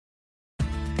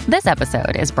This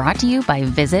episode is brought to you by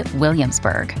Visit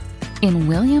Williamsburg. In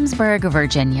Williamsburg,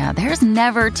 Virginia, there's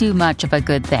never too much of a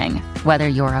good thing. Whether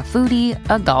you're a foodie,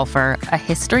 a golfer, a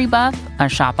history buff, a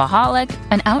shopaholic,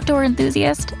 an outdoor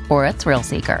enthusiast, or a thrill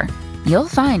seeker, you'll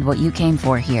find what you came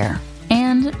for here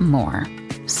and more.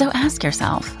 So ask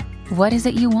yourself, what is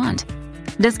it you want?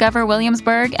 Discover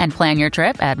Williamsburg and plan your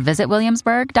trip at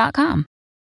visitwilliamsburg.com.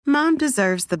 Mom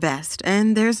deserves the best,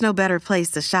 and there's no better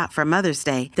place to shop for Mother's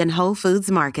Day than Whole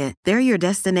Foods Market. They're your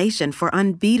destination for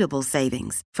unbeatable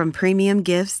savings, from premium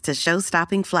gifts to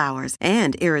show-stopping flowers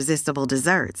and irresistible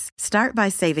desserts. Start by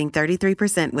saving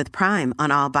 33% with Prime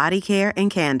on all body care and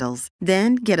candles.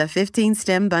 Then get a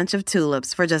 15-stem bunch of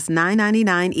tulips for just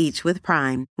 $9.99 each with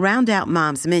Prime. Round out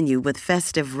Mom's menu with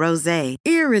festive rosé,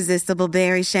 irresistible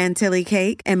berry chantilly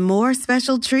cake, and more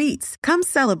special treats. Come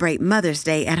celebrate Mother's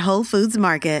Day at Whole Foods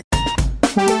Market.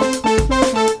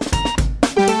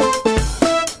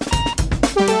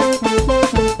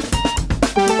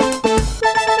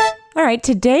 All right,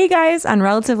 today, guys, on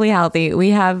Relatively Healthy, we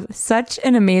have such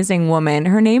an amazing woman.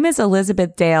 Her name is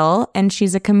Elizabeth Dale, and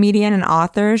she's a comedian and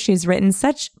author. She's written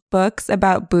such books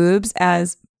about boobs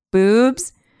as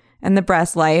Boobs and The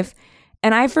Breast Life.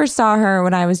 And I first saw her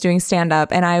when I was doing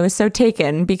stand-up, and I was so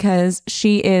taken because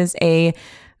she is a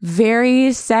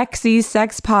very sexy,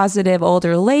 sex-positive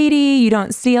older lady. You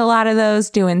don't see a lot of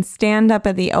those doing stand-up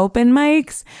at the open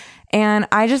mics. And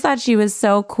I just thought she was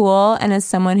so cool. And as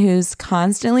someone who's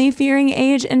constantly fearing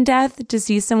age and death, to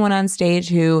see someone on stage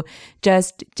who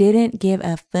just didn't give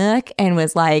a fuck and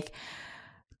was like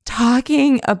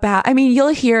talking about, I mean, you'll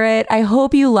hear it. I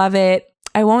hope you love it.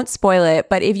 I won't spoil it,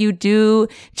 but if you do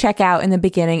check out in the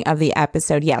beginning of the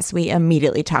episode, yes, we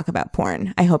immediately talk about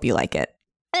porn. I hope you like it.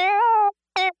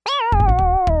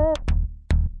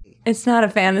 It's not a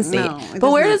fantasy. No,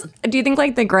 but do you think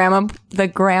like the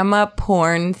grandma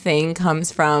porn thing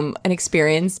comes from an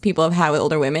experience people have had with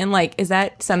older women? Like, is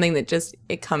that something that just,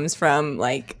 it comes from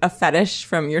like a fetish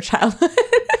from your childhood?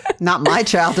 Not my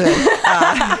childhood.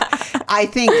 I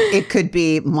think it could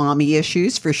be mommy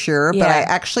issues for sure. But I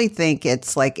actually think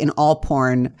it's like in all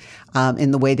porn,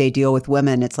 in the way they deal with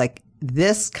women, it's like,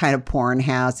 this kind of porn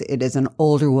it is an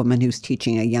older woman who's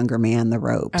teaching a younger man the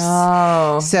ropes.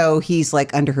 Oh. So he's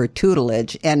like under her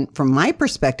tutelage. And from my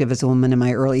perspective as a woman in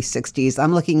my early 60s,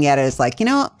 I'm looking at it as like,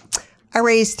 I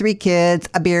raised 3 kids.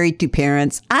 I buried 2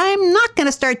 parents. I'm not going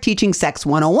to start teaching sex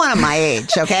 101 at my age,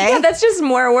 okay? Yeah, that's just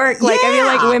more work. Like, I feel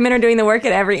like women are doing the work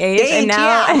at every age. And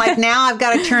now I'm like, now I've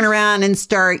got to turn around and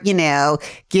start,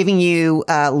 giving you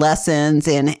lessons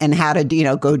and how to,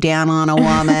 go down on a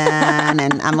woman.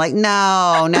 And I'm like, no.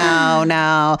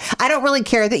 I don't really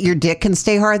care that your dick can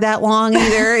stay hard that long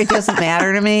either. It doesn't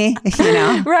matter to me,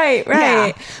 Right.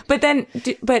 Yeah. But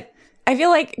I feel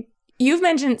like you've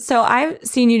mentioned, so I've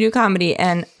seen you do comedy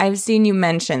and I've seen you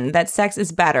mention that sex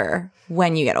is better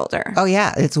when you get older. Oh,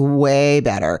 yeah. It's way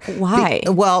better. Why?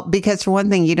 Because for one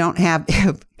thing, you don't have,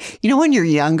 when you're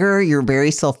younger, you're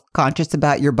very self-conscious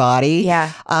about your body.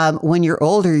 Yeah. When you're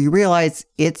older, you realize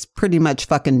it's pretty much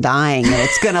fucking dying and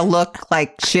it's going to look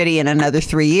like shitty in another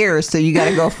 3 years. So you got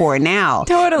to go for it now.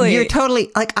 Totally. You're totally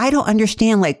like, I don't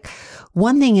understand. Like,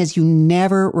 one thing is you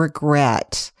never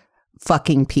regret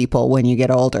fucking people when you get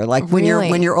older. Like when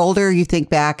you're older, you think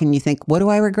back and you think, what do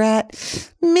I regret?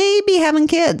 Maybe having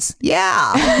kids.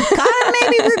 Yeah. Kind of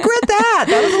maybe regret that.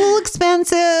 That was a little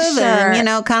expensive. Sure.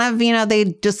 And,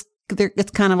 they just,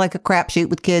 it's kind of like a crapshoot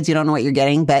with kids. You don't know what you're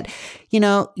getting, but you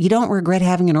don't regret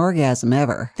having an orgasm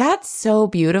ever. That's so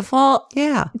beautiful.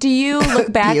 Yeah. Do you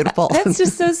look back? Beautiful. That's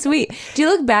just so sweet. Do you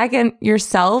look back at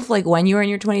yourself, like when you were in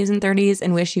your 20s and 30s,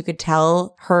 and wish you could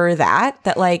tell her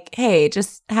that like, hey,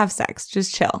 just have sex,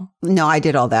 just chill? No, I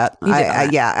did all that.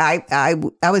 I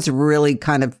was really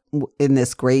kind of in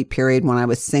this great period when I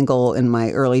was single in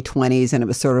my early 20s, and it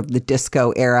was sort of the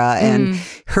disco era, and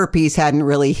herpes hadn't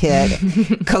really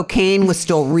hit. Cocaine was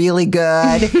still really good.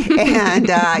 And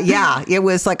it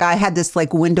was like I had this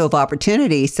like window of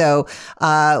opportunity. So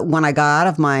when I got out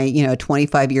of my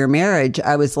 25-year marriage,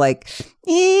 I was like,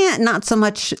 not so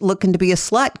much looking to be a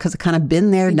slut, because I kind of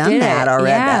been there, done that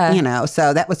already. Yeah.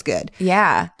 So that was good.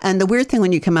 Yeah. And the weird thing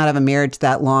when you come out of a marriage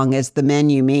that long is the men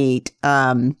you meet,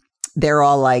 they're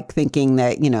all like thinking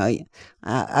that,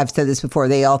 I've said this before,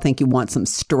 they all think you want some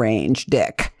strange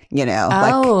dick. Like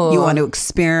you want to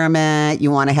experiment, you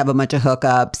want to have a bunch of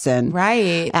hookups and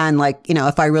right. And like,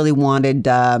 if I really wanted,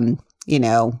 an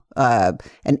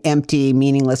empty,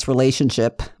 meaningless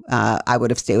relationship, I would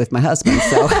have stayed with my husband.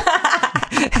 So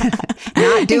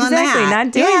not doing that.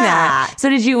 Not doing that. So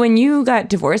when you got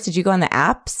divorced, did you go on the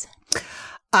apps?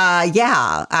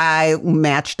 I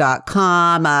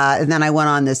Match.com. And then I went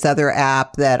on this other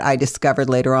app that I discovered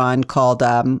later on called,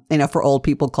 for old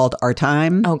people called Our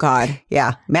Time. Oh, God.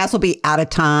 Yeah. Mass will be out of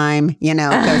time,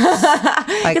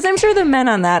 Because I'm sure the men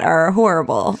on that are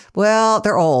horrible. Well,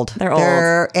 they're old. They're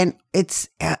old. And it's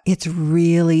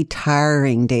really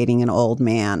tiring dating an old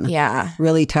man. Yeah.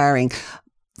 Really tiring.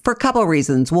 For a couple of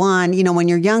reasons. One, when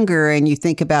you're younger and you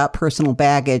think about personal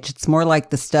baggage, it's more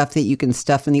like the stuff that you can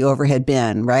stuff in the overhead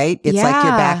bin, right? It's like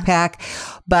your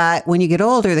backpack. But when you get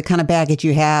older, the kind of baggage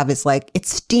you have is like,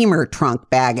 it's steamer trunk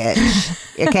baggage.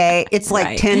 Okay. It's like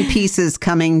right. 10 pieces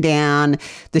coming down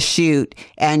the chute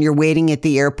and you're waiting at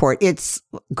the airport. It's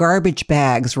garbage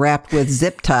bags wrapped with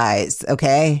zip ties.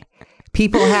 Okay.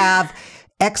 People have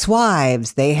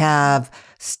ex-wives. They have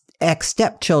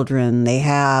ex-stepchildren. They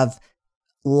have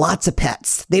lots of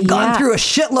pets. They've gone through a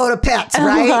shitload of pets,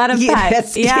 right? A lot of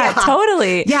pets. Yeah,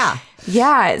 totally. Yeah.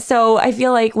 Yeah. So I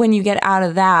feel like when you get out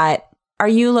of that, were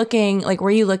you looking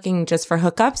just for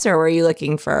hookups or were you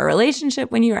looking for a relationship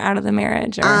when you were out of the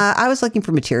marriage? Or? I was looking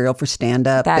for material for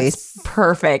stand-up. That's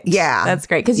perfect. Yeah. That's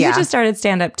great. Because you just started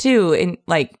stand-up too. And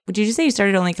did you say you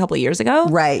started only a couple of years ago?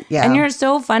 Right. Yeah. And you're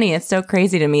so funny. It's so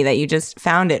crazy to me that you just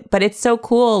found it. But it's so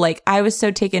cool. Like I was so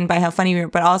taken by how funny you were,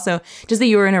 but also just that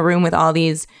you were in a room with all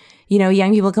these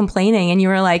young people complaining and you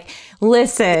were like,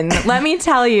 listen, let me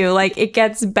tell you, it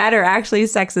gets better. Actually,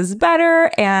 sex is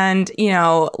better. And,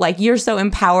 you're so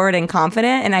empowered and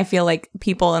confident. And I feel like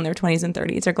people in their 20s and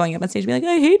 30s are going up on stage and be like,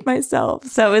 I hate myself.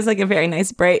 So it was a very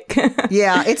nice break.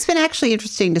 Yeah, it's been actually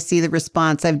interesting to see the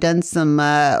response. I've done some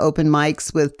open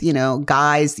mics with,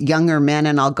 guys, younger men,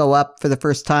 and I'll go up for the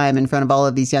first time in front of all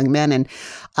of these young men. And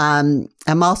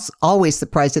I'm also always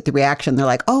surprised at the reaction. They're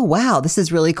like, oh, wow, this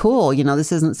is really cool.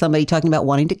 This isn't somebody talking about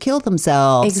wanting to kill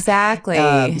themselves. Exactly.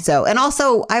 And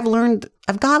also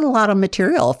I've got a lot of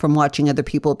material from watching other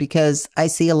people because I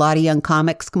see a lot of young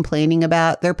comics complaining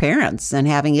about their parents and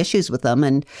having issues with them.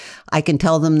 And I can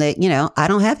tell them that, I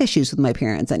don't have issues with my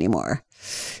parents anymore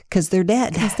because they're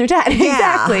dead. Because they're dead.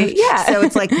 Exactly. Yeah. So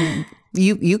it's like,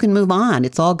 you can move on.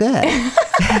 It's all good.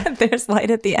 There's light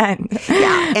at the end.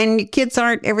 Yeah. And kids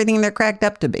aren't everything they're cracked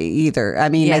up to be either. I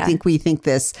mean, I think we think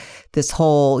this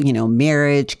whole,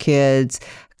 marriage, kids,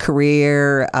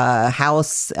 career,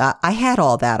 house. I had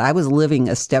all that. I was living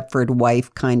a Stepford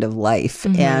wife kind of life.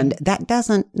 Mm-hmm. And that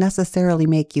doesn't necessarily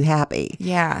make you happy.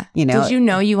 Yeah. Did you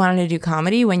know you wanted to do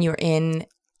comedy when you were in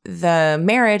the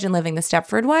marriage and living the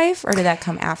Stepford wife, or did that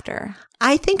come after?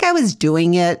 I think I was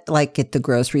doing it at the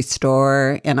grocery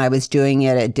store and I was doing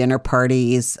it at dinner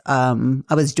parties. I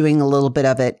was doing a little bit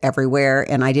of it everywhere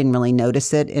and I didn't really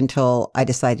notice it until I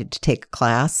decided to take a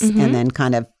class. Mm-hmm. And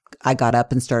then I got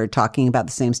up and started talking about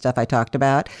the same stuff I talked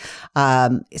about.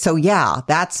 So yeah,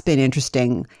 that's been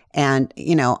interesting. And,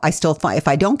 I still find, if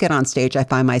I don't get on stage, I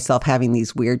find myself having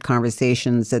these weird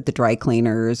conversations at the dry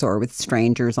cleaners or with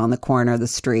strangers on the corner of the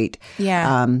street.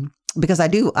 Yeah. Because I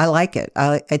like it.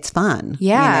 It's fun.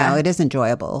 Yeah. It is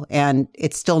enjoyable. And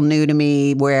it's still new to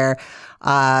me where,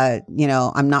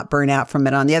 I'm not burnt out from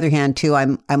it. On the other hand, too,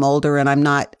 I'm older and I'm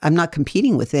not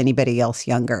competing with anybody else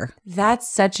younger. That's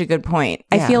such a good point.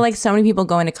 Yeah. I feel like so many people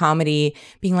go into comedy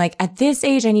being like, at this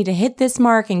age, I need to hit this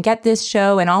mark and get this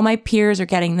show and all my peers are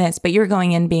getting this. But you're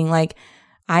going in being like,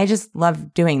 I just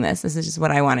love doing this. This is just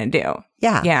what I want to do.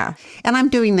 Yeah. Yeah. And I'm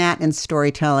doing that in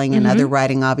storytelling and other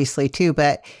writing, obviously, too.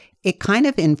 But it kind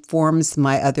of informs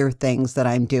my other things that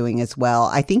I'm doing as well.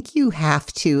 I think you have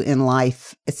to in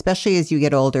life, especially as you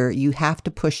get older, you have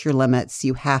to push your limits.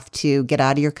 You have to get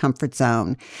out of your comfort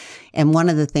zone. And one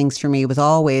of the things for me was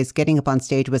always getting up on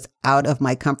stage was out of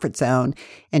my comfort zone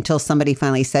until somebody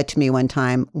finally said to me one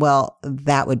time, well,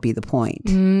 that would be the point.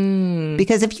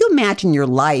 Because if you imagine your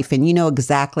life and you know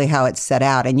exactly how it's set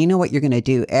out and you know what you're going to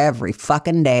do every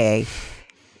fucking day,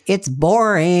 it's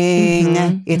boring.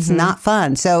 Mm-hmm, it's not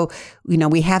fun. So,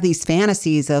 we have these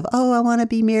fantasies of, oh, I want to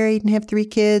be married and have 3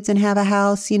 kids and have a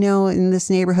house, in this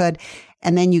neighborhood.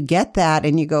 And then you get that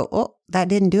and you go, oh, that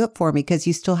didn't do it for me because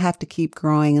you still have to keep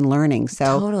growing and learning.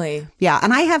 So totally. Yeah.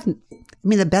 And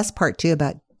the best part too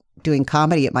about doing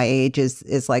comedy at my age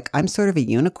is like, I'm sort of a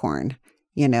unicorn.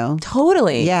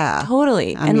 Totally. Yeah.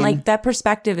 Totally. And that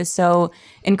perspective is so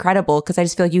incredible because I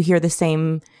just feel like you hear the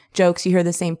same jokes, you hear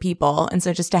the same people. And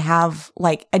so just to have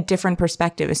a different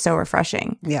perspective is so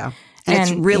refreshing. Yeah. And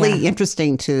it's really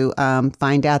interesting to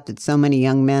find out that so many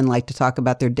young men like to talk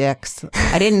about their dicks.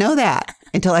 I didn't know that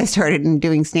until I started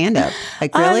doing stand-up.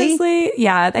 Really? Honestly,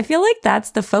 yeah. I feel like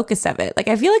that's the focus of it.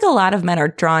 I feel like a lot of men are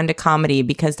drawn to comedy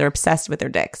because they're obsessed with their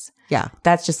dicks. Yeah.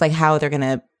 That's just how they're going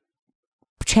to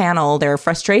channel their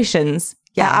frustrations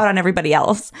out on everybody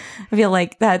else. I feel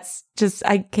like that's just,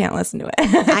 I can't listen to it.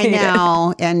 I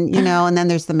know. And, and then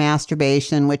there's the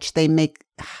masturbation, which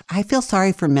I feel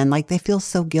sorry for men. Like they feel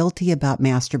so guilty about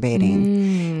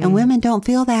masturbating. And women don't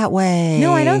feel that way.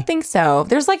 No, I don't think so.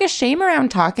 There's like a shame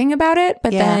around talking about it,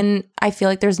 but then I feel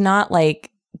like there's not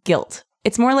like guilt.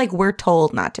 It's more like we're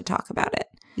told not to talk about it.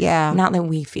 Yeah. Not that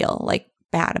we feel like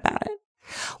bad about it.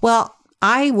 Well,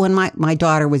 when my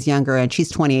daughter was younger, and she's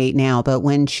 28 now, but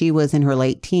when she was in her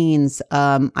late teens,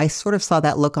 I sort of saw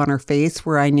that look on her face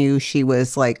where I knew she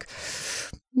was like,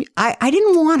 I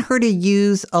didn't want her to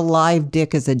use a live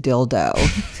dick as a dildo,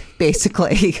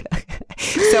 basically.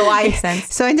 So I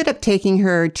ended up taking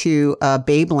her to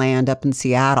Babeland up in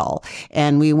Seattle,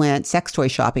 and we went sex toy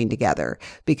shopping together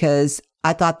because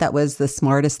I thought that was the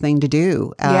smartest thing to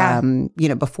do,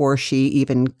 before she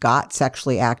even got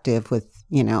sexually active with,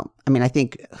 I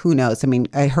think, who knows? I mean,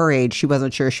 at her age, she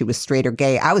wasn't sure she was straight or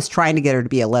gay. I was trying to get her to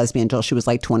be a lesbian until she was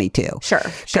like 22. Sure.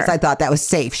 Because I thought that was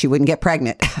safe. She wouldn't get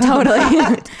pregnant. Totally.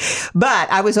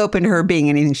 but I was open to her being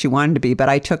anything she wanted to be. But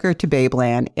I took her to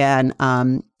Babeland and,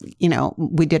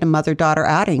 we did a mother-daughter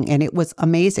outing and it was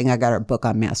amazing. I got her a book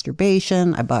on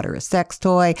masturbation. I bought her a sex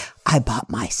toy. I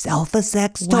bought myself a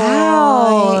sex toy.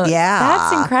 Wow. Yeah.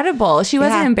 That's incredible. She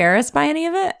wasn't embarrassed by any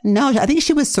of it? No, I think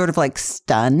she was sort of like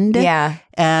stunned. Yeah.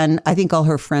 And I think all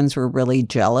her friends were really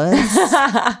jealous.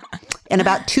 And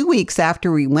about 2 weeks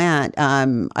after we went,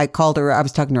 I called her. I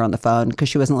was talking to her on the phone because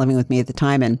she wasn't living with me at the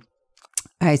time. And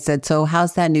I said, so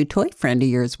how's that new toy friend of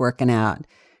yours working out?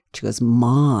 She goes,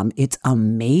 Mom, it's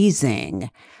amazing.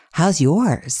 How's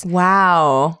yours?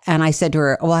 Wow. And I said to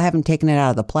her, well, I haven't taken it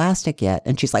out of the plastic yet.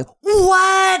 And she's like,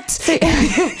 what?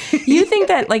 You think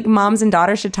that like moms and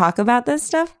daughters should talk about this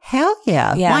stuff? Hell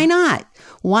yeah. Why not?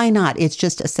 Why not? It's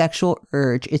just a sexual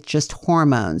urge. It's just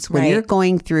hormones. When you're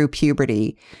going through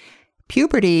puberty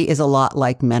is a lot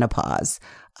like menopause.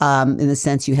 In the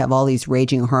sense you have all these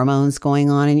raging hormones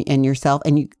going on in yourself.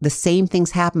 And the same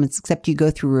things happen, except you go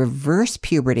through reverse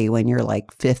puberty when you're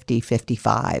like 50,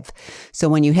 55. So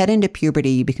when you head into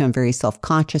puberty, you become very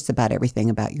self-conscious about everything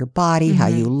about your body, how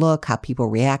you look, how people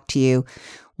react to you.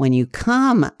 When you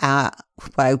come at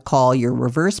what I would call your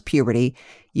reverse puberty,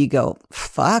 you go,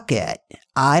 fuck it.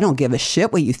 I don't give a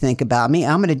shit what you think about me.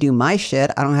 I'm going to do my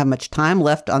shit. I don't have much time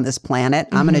left on this planet.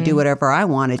 I'm going to do whatever I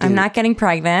want to do. I'm not getting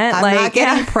pregnant. I'm not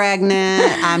getting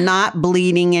pregnant. I'm not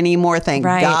bleeding anymore. Thank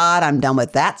God. I'm done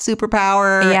with that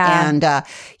superpower. Yeah. And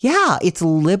it's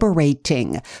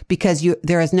liberating because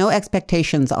there is no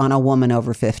expectations on a woman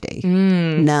over 50.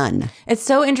 None. It's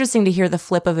so interesting to hear the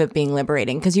flip of it being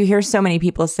liberating because you hear so many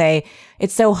people say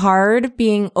it's so hard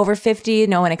being over 50.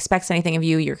 No one expects anything of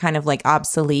you. You're kind of like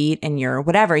obsolete and you're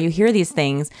whatever. You hear these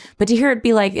things, but to hear it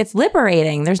be like, it's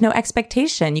liberating. There's no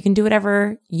expectation. You can do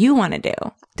whatever you want to do.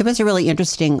 There was a really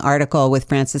interesting article with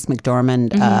Frances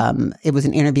McDormand. It was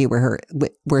an interview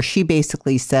where she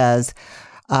basically says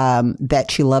that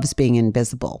she loves being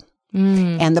invisible.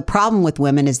 And the problem with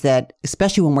women is that,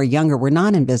 especially when we're younger, we're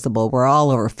not invisible. We're all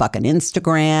over fucking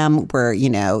Instagram. We're,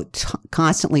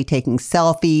 constantly taking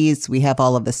selfies. We have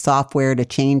all of the software to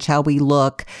change how we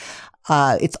look.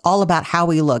 It's all about how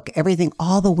we look. Everything,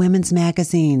 all the women's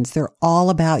magazines, they're all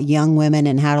about young women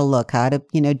and how to look, how to,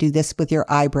 do this with your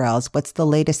eyebrows. What's the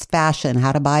latest fashion?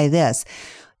 How to buy this?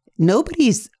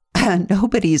 Nobody's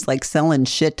like selling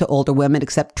shit to older women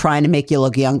except trying to make you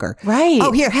look younger. Right.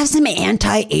 Oh, here, have some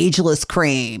anti-ageless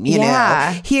cream, you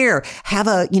know. Here, have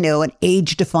an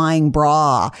age-defying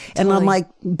bra. And I'm like,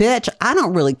 bitch, I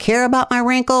don't really care about my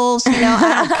wrinkles.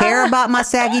 I don't care about my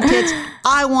saggy tits.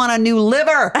 I want a new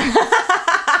liver.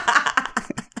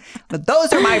 But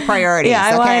those are my priorities. Yeah,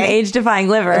 I want an age-defying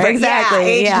liver. Exactly.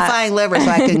 Age-defying liver, so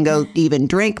I can go even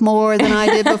drink more than I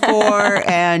did before.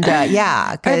 And Are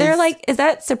there is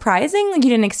that surprising? Like you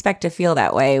didn't expect to feel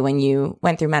that way when you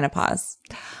went through menopause?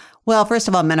 Well, first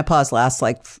of all, menopause lasts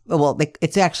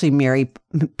it's actually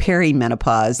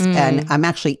perimenopause. And I'm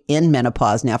actually in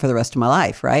menopause now for the rest of my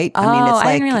life, right? Oh,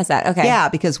 I didn't realize that. Okay. Yeah,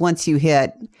 because once you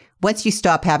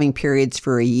stop having periods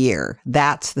for a year,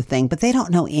 that's the thing. But they don't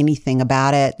know anything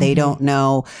about it. They don't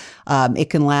know.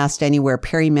 It can last anywhere.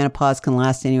 Perimenopause can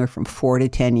last anywhere from 4 to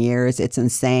 10 years. It's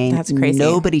insane. That's crazy.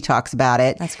 Nobody talks about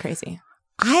it. That's crazy.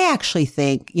 I actually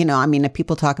think,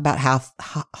 people talk about how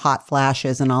hot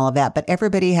flashes and all of that, but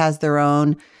everybody has their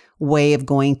own way of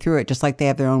going through it, just like they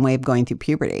have their own way of going through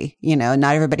puberty.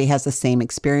 Not everybody has the same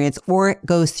experience or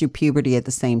goes through puberty at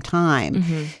the same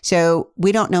time. So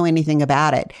we don't know anything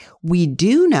about it. We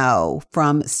do know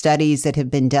from studies that have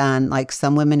been done, like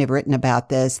some women have written about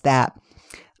this, that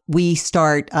we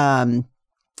start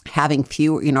having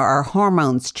fewer, our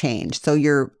hormones change. So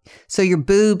your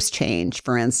boobs change,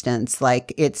 for instance,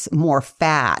 like it's more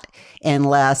fat and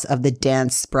less of the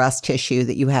dense breast tissue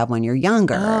that you have when you're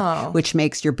younger, which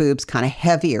makes your boobs kind of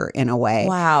heavier in a way.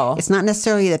 Wow. It's not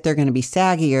necessarily that they're going to be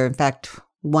saggier. In fact,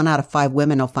 1 out of 5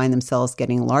 women will find themselves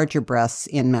getting larger breasts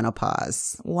in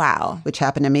menopause. Wow. Which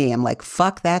happened to me. I'm like,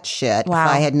 fuck that shit. Wow. If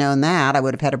I had known that, I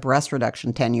would have had a breast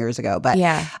reduction 10 years ago. But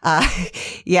yeah,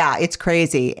 it's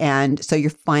crazy. And so you're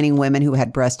finding women who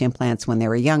had breast implants when they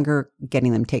were younger,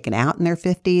 getting them taken out in their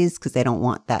 50s because they don't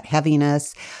want that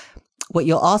heaviness. What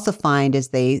you'll also find is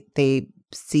they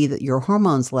see that your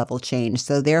hormones level change.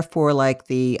 So therefore, like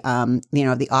the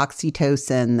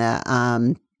oxytocin,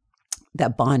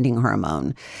 that bonding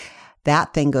hormone,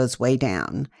 that thing goes way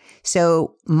down.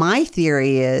 So my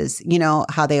theory is,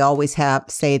 how they always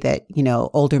say that,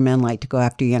 older men like to go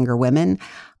after younger women.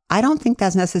 I don't think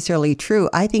that's necessarily true.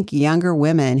 I think younger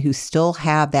women who still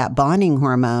have that bonding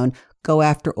hormone go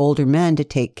after older men to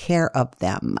take care of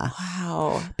them.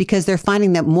 Wow. Because they're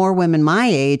finding that more women my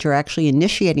age are actually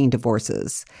initiating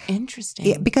divorces. Interesting.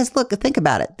 Yeah, because look, think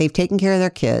about it. They've taken care of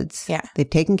their kids. Yeah. They've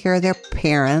taken care of their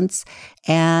parents.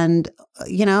 And,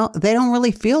 they don't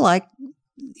really feel like,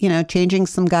 changing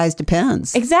some guys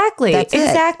depends. Exactly. That's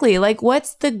exactly. Like,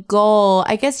 what's the goal?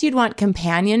 I guess you'd want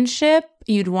companionship.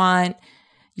 You'd want,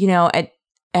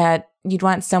 you'd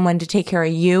want someone to take care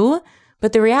of you.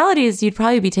 But the reality is you'd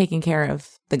probably be taking care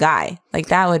of the guy. Like,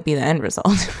 that would be the end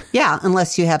result. Yeah,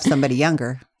 unless you have somebody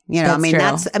younger. That's true.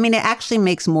 It actually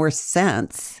makes more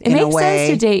sense. It makes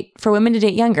sense for women to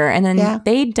date younger, and then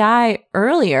they die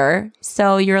earlier.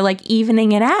 So you're like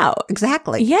evening it out.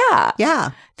 Exactly. Yeah.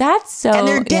 Yeah. That's so. And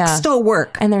their dicks still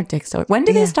work. When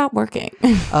do they stop working?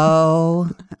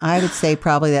 I would say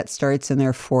probably that starts in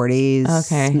their 40s.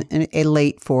 Okay.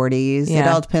 Late 40s. Yeah. It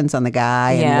all depends on the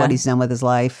guy and what he's done with his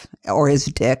life or his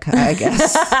dick, I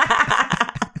guess.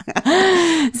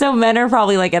 So men are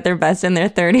probably like at their best in their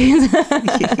 30s.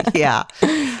 Yeah.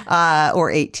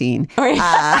 Or 18.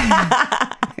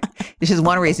 Which is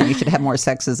one reason you should have more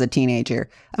sex as a teenager.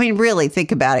 I mean, really,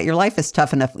 think about it. Your life is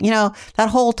tough enough. That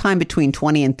whole time between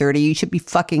 20 and 30, you should be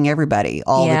fucking everybody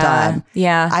all the time.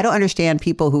 Yeah. I don't understand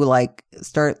people who I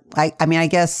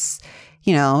guess,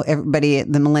 everybody,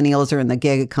 the millennials are in the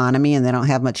gig economy and they don't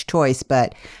have much choice.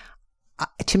 But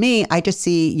to me, I just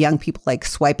see young people like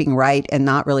swiping right and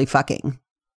not really fucking.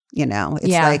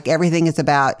 It's like everything is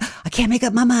about, I can't make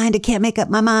up my mind. I can't make up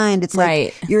my mind. It's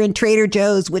like you're in Trader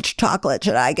Joe's. Which chocolate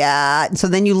should I get? And so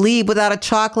then you leave without a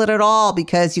chocolate at all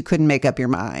because you couldn't make up your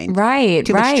mind. Right.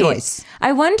 Too much choice.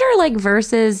 I wonder, like,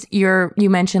 versus you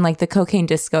mentioned like the cocaine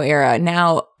disco era.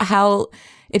 Now, how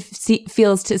it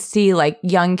feels to see like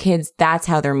young kids, that's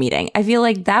how they're meeting. I feel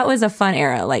like that was a fun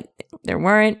era. Like there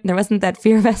wasn't that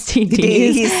fear of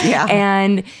STDs.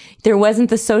 And there wasn't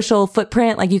the social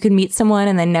footprint. Like you could meet someone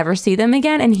and then never see them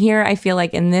again. And here I feel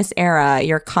like in this era,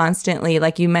 you're constantly,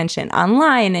 like you mentioned,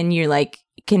 online, and you like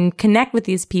can connect with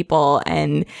these people,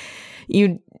 and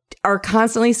you are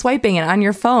constantly swiping it on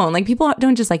your phone. Like people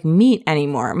don't just like meet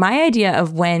anymore. My idea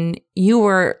of when you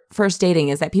were first dating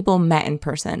is that people met in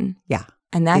person. Yeah.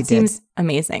 And that seems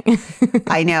amazing.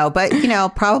 I know. But,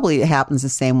 probably it happens the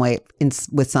same way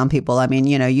with some people. I mean,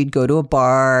 you'd go to a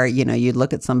bar, you'd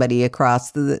look at somebody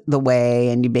across the way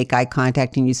and you make eye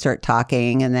contact and you start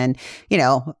talking. And then,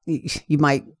 you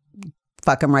might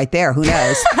fuck them right there. Who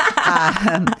knows?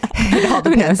 It all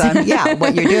depends on,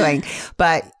 what you're doing.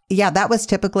 But that was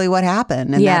typically what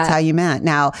happened. And that's how you met.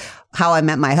 Now, how I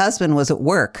met my husband was at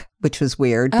work, which was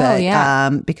weird.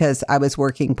 But because I was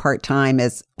working part-time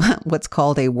as what's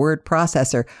called a word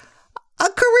processor, a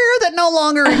career that no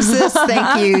longer exists.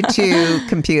 Thank you to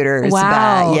computers.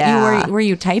 Wow. But, were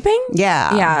you typing?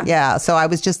 Yeah. So I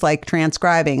was just like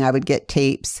transcribing. I would get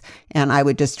tapes and I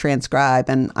would just transcribe,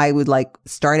 and I would like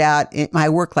start out. I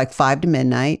worked like 5 to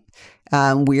midnight.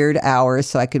 Weird hours,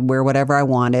 so I could wear whatever I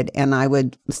wanted. And I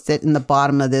would sit in the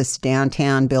bottom of this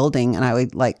downtown building and I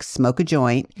would like smoke a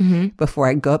joint before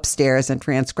I'd go upstairs and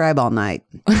transcribe all night.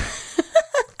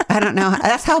 I don't know.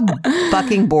 That's how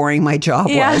fucking boring my job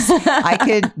was. I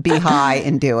could be high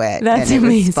and do it. That's and it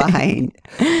amazing. was fine.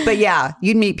 But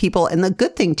you'd meet people. And the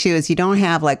good thing too is you don't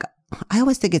have like, I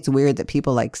always think it's weird that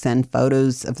people like send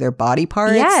photos of their body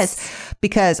parts. Yes.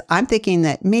 Because I'm thinking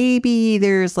that maybe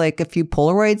there's like a few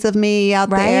Polaroids of me out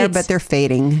there, but they're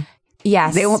fading.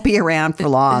 Yes. They won't be around for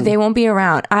long. They won't be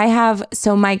around.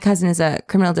 My cousin is a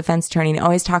criminal defense attorney and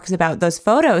always talks about those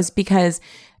photos because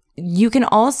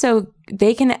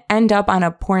they can end up on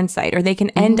a porn site or they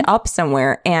can end up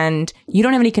somewhere and you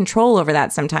don't have any control over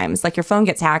that sometimes. Like your phone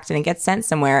gets hacked and it gets sent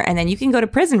somewhere and then you can go to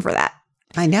prison for that.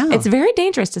 I know. It's very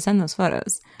dangerous to send those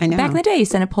photos. I know. Back in the day, you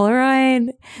send a Polaroid.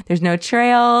 There's no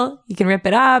trail. You can rip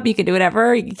it up. You can do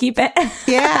whatever. You can keep it.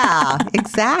 Yeah,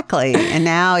 exactly. And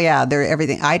now, they're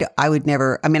everything. I would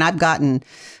never, I mean, I've gotten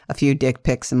a few dick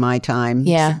pics in my time.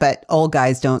 Yeah. But old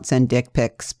guys don't send dick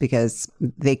pics because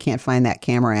they can't find that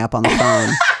camera app on the phone.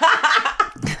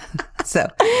 So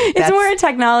it's more a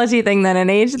technology thing than an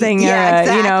age thing or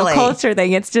exactly. culture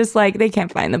thing. It's just like they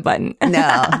can't find the button.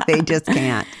 No, they just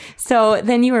can't. So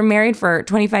then you were married for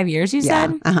 25 years, you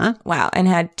said? Uh-huh. Wow. And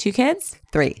had 2 kids?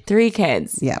 3. 3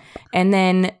 kids. Yep. And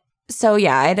then, so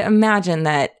yeah, I'd imagine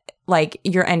that like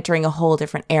you're entering a whole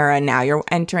different era now. You're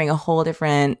entering a whole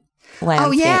different landscape.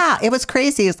 Oh, yeah. It was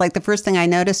crazy. It's like the first thing I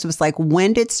noticed was like,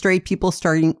 when did straight people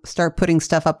start putting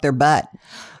stuff up their butt?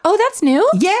 Oh, that's new?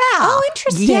 Yeah. Oh,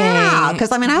 interesting. Yeah.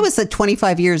 Because I mean, I was at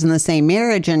 25 years in the same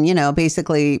marriage. And,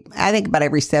 basically, I think about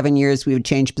every 7 years we would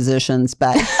change positions.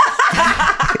 But,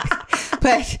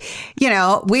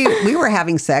 we were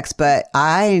having sex, but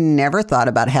I never thought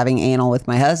about having anal with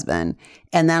my husband.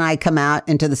 And then I come out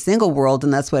into the single world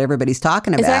and that's what everybody's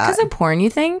talking about. Is that because of porn,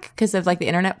 you think? Because of like the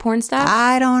internet porn stuff?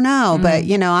 I don't know. But,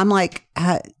 I'm like...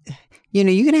 you're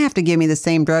going to have to give me the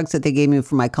same drugs that they gave me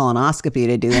for my colonoscopy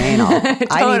to do anal. Totally.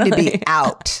 I need to be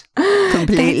out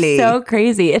completely. That's so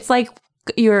crazy. It's like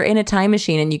you're in a time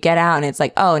machine and you get out and it's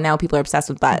like, oh, now people are obsessed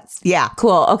with butts. Yeah.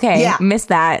 Cool. Okay. Yeah. Missed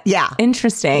that. Yeah.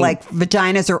 Interesting. Like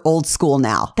vaginas are old school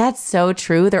now. That's so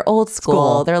true. They're old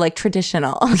school. They're like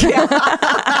traditional. Yeah.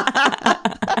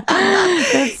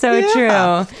 That's so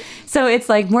true. So it's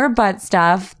like more butt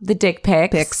stuff, the dick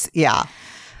pics. Yeah.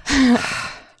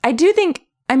 I do think,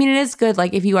 I mean, it is good.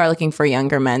 Like if you are looking for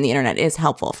younger men, the internet is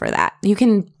helpful for that. You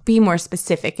can be more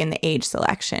specific in the age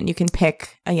selection. You can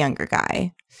pick a younger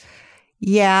guy.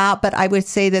 Yeah, but I would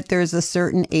say that there's a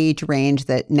certain age range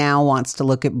that now wants to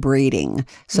look at breeding.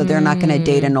 So they're not going to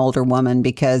date an older woman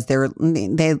because they're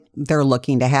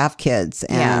looking to have kids.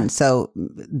 And so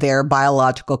their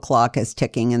biological clock is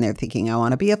ticking and they're thinking, I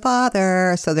want to be a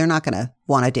father. So they're not going to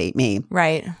want to date me.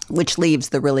 Right. Which leaves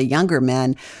the really younger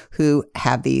men who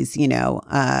have these,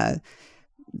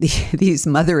 these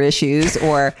mother issues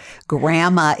or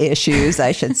grandma issues,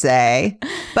 I should say.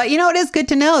 But, it is good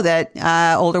to know that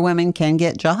older women can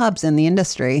get jobs in the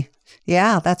industry.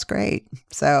 Yeah, that's great.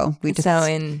 So you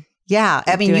can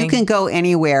go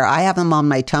anywhere. I have them on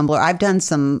my Tumblr. I've done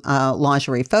some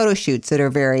lingerie photo shoots that are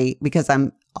because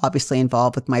I'm obviously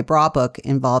involved with my bra book,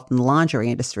 involved in the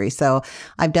lingerie industry. So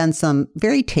I've done some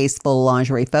very tasteful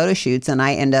lingerie photo shoots and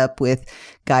I end up with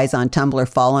guys on Tumblr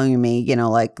following me,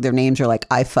 like their names are like,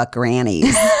 I fuck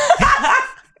grannies.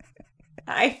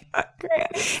 I fuck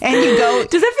grannies. And you go,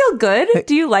 does that feel good?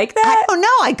 Do you like that? I don't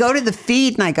know. I go to the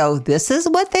feed and I go, this is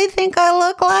what they think I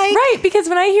look like. Right. Because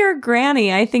when I hear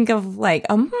granny, I think of like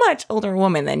a much older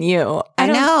woman than you. I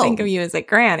don't think of you as a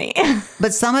granny.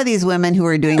 But some of these women who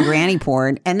are doing granny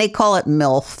porn, and they call it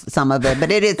MILF, some of it,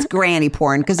 but it's granny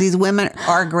porn because these women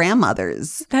are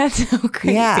grandmothers. That's so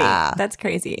crazy. Yeah. That's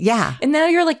crazy. Yeah. And now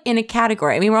you're like in a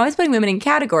category. I mean, we're always putting women in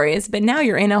categories, but now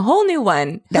you're in a whole new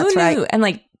one. That's right. And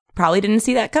like, probably didn't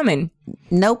see that coming.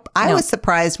 Nope. I was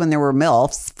surprised when there were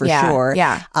MILFs for sure.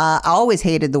 Yeah. I always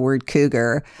hated the word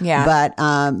cougar. Yeah. But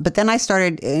then I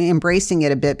started embracing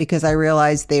it a bit because I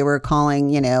realized they were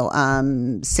calling,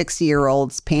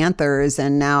 60-year-olds panthers.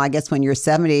 And now I guess when you're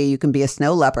 70, you can be a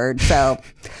snow leopard. So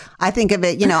I think of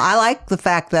it, I like the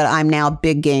fact that I'm now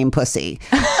big game pussy.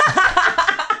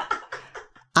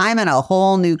 I'm in a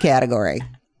whole new category.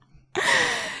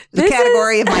 The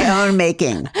category of my own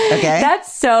making. Okay.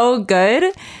 That's so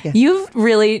good. Yeah. You've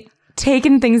really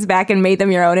taken things back and made them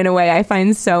your own in a way I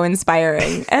find so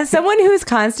inspiring. As someone who's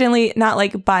constantly not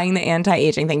like buying the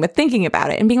anti-aging thing, but thinking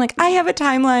about it and being like, I have a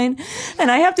timeline and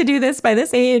I have to do this by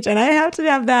this age and I have to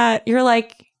have that. You're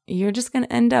like, you're just going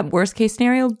to end up worst case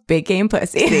scenario, big game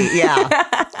pussy.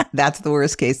 Yeah. That's the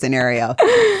worst case scenario.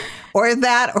 Or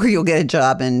that, or you'll get a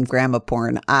job in grandma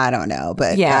porn. I don't know,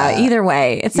 but either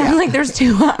way, it sounds like there's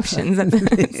 2 options.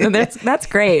 So that's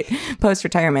great post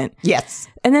retirement. Yes,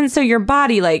 and then so your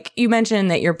body, like you mentioned,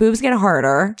 that your boobs get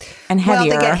harder and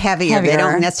heavier. Well, they get heavier. They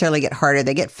don't necessarily get harder.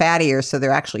 They get fattier, so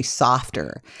they're actually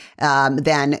softer.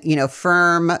 Then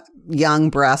firm young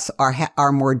breasts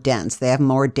are more dense. They have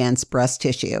more dense breast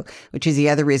tissue, which is the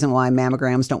other reason why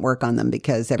mammograms don't work on them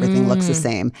because everything looks the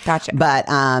same. Gotcha. But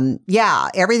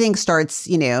everything starts,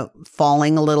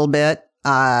 falling a little bit,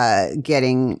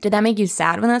 getting... Did that make you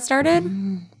sad when that started?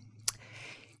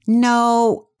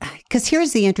 No, because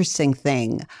here's the interesting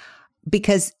thing.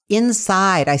 Because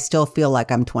inside, I still feel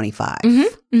like I'm 25.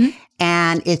 Mm-hmm. Mm-hmm.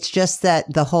 And it's just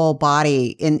that the whole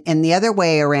body, and the other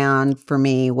way around for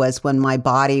me was when my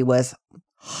body was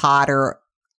hotter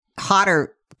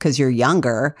because you're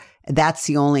younger. That's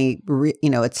the only,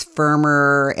 it's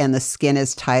firmer and the skin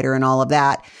is tighter and all of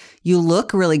that. You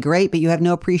look really great, but you have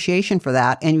no appreciation for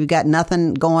that. And you've got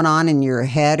nothing going on in your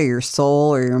head or your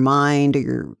soul or your mind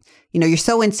or you're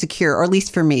so insecure, or at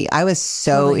least for me, I was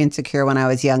so insecure when I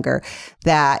was younger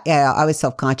that I was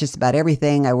self-conscious about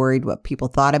everything. I worried what people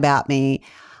thought about me.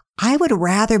 I would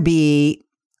rather be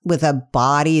with a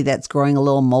body that's growing a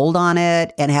little mold on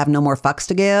it and have no more fucks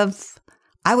to give.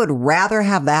 I would rather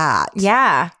have that.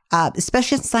 Yeah.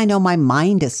 Especially since I know my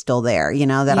mind is still there,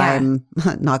 that I'm,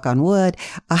 knock on wood,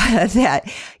 that,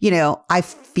 I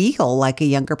feel like a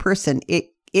younger person.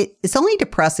 It's only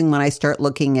depressing when I start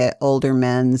looking at older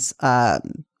men's,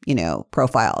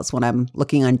 profiles, when I'm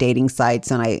looking on dating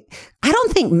sites, and I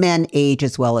don't think men age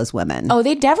as well as women. Oh,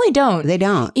 they definitely don't. They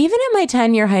don't. Even at my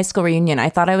 10-year high school reunion, I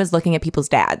thought I was looking at people's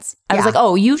dads. I was like,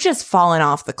 oh, you've just fallen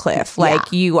off the cliff.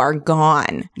 Like you are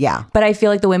gone. Yeah. But I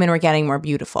feel like the women were getting more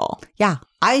beautiful. Yeah.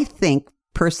 I think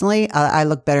personally, I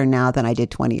look better now than I did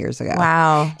 20 years ago.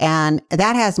 Wow. And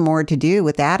that has more to do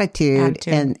with attitude.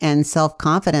 And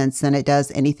self-confidence than it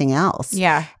does anything else.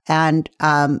 Yeah. And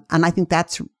I think I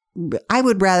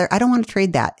don't want to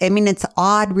trade that. I mean, it's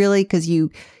odd really, because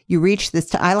you reach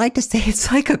this I like to say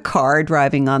it's like a car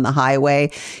driving on the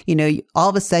highway. All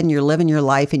of a sudden you're living your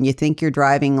life and you think you're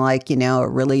driving like, a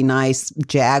really nice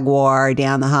Jaguar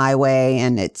down the highway,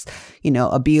 and it's,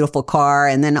 a beautiful car.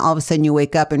 And then all of a sudden you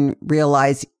wake up and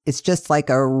realize it's just like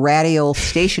a radial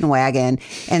station wagon.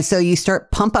 And so you start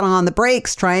pumping on the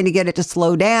brakes, trying to get it to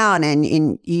slow down.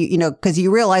 And because you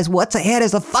realize what's ahead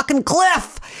is a fucking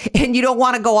cliff and you don't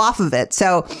want to go off of it.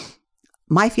 So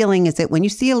my feeling is that when you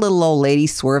see a little old lady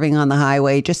swerving on the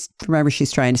highway, just remember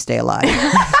she's trying to stay alive.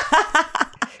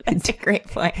 That's a great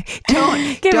point. Don't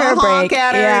her a honk break.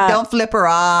 at her. Yeah. Don't flip her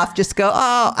off. Just go,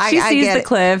 she sees get the it.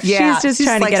 cliff. Yeah. She's just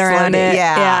trying to get around it.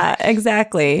 Yeah,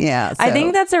 exactly. Yeah. So. I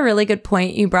think that's a really good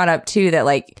point you brought up too, that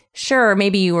like, sure,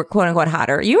 maybe you were quote unquote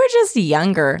hotter. You were just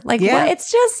younger. Like, what?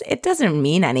 It's just, it doesn't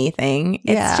mean anything.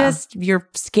 It's just your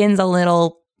skin's a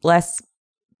little less,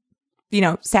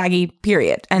 saggy,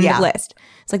 period. End of list.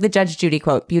 It's like the Judge Judy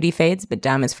quote, beauty fades, but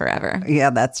dumb is forever. Yeah,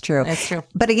 that's true. That's true.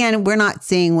 But again, we're not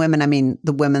seeing women. I mean,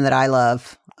 the women that I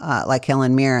love, like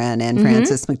Helen Mirren and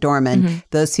Frances McDormand,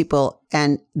 those people.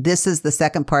 And this is the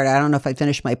second part. I don't know if I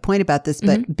finished my point about this,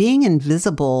 but being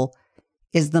invisible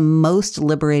is the most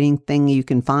liberating thing you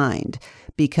can find,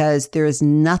 because there is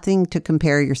nothing to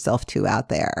compare yourself to out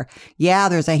there. Yeah,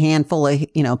 there's a handful of,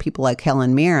 people like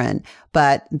Helen Mirren,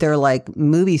 but they're like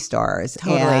movie stars.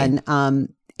 Totally. And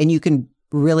you can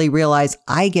really realize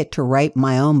I get to write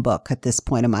my own book at this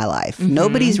point in my life.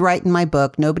 Nobody's writing my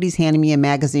book. Nobody's handing me a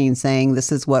magazine saying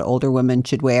this is what older women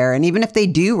should wear. And even if they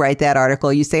do write that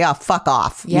article, you say, oh, fuck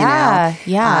off. Yeah.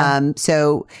 Yeah.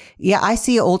 So I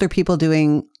see older people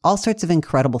doing all sorts of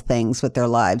incredible things with their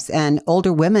lives, and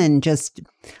older women just,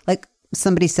 like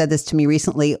somebody said this to me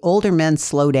recently, older men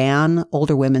slow down,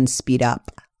 older women speed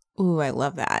up. Ooh, I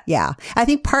love that. Yeah. I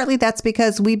think partly that's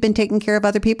because we've been taking care of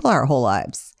other people our whole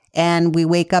lives. And we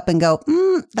wake up and go,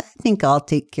 I think I'll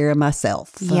take care of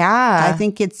myself. Yeah. I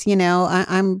think it's,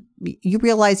 you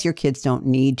realize your kids don't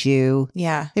need you.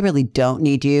 Yeah. They really don't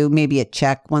need you. Maybe a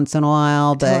check once in a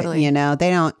while, but Totally.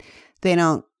 they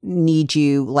don't need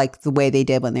you like the way they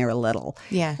did when they were little.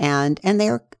 Yeah. And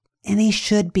they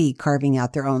should be carving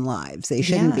out their own lives. They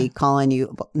shouldn't be calling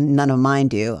you. None of mine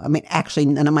do. I mean, actually,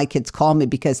 none of my kids call me,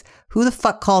 because who the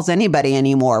fuck calls anybody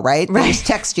anymore, right? They just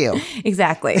text you.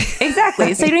 Exactly. So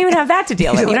you don't even have that to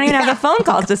deal with. You don't even have the phone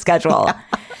calls to schedule.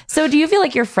 So do you feel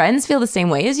like your friends feel the same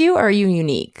way as you, or are you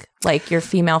unique? Like your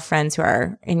female friends who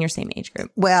are in your same age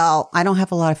group? Well, I don't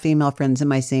have a lot of female friends in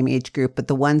my same age group, but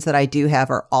the ones that I do have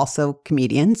are also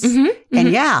comedians.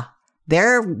 And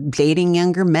they're dating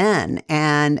younger men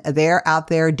and they're out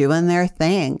there doing their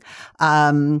thing.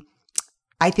 I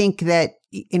think that,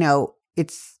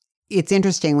 it's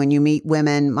interesting when you meet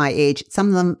women my age. Some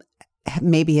of them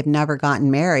maybe have never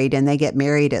gotten married, and they get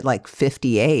married at like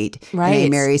 58. Right. And they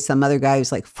marry some other guy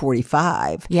who's like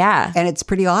 45. Yeah. And it's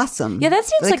pretty awesome. Yeah, that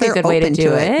seems like a good way to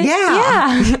do it.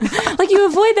 Yeah. Like you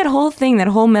avoid that whole thing, that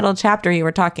whole middle chapter you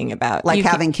were talking about. Like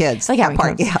having kids. Like having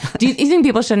kids. Yeah. Do you think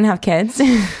people shouldn't have kids?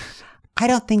 I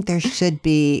don't think there should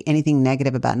be anything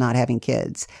negative about not having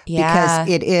kids. Yeah.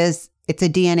 Because it's a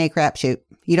DNA crapshoot.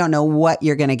 You don't know what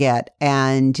you're going to get.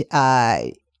 And,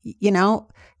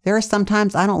 there are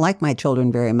sometimes I don't like my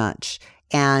children very much.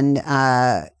 And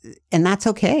that's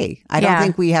okay. I don't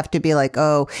think we have to be like,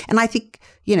 oh, and I think,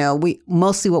 you know,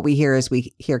 mostly what we hear is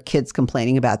we hear kids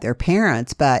complaining about their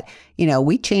parents, but, you know,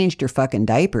 we changed your fucking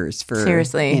diapers for,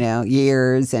 seriously, you know,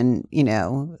 years. And, you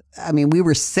know, I mean, we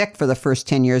were sick for the first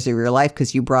 10 years of your life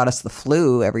because you brought us the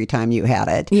flu every time you had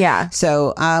it. Yeah.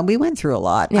 So we went through a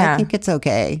lot. I think it's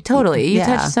okay. Totally. You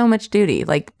touch so much duty.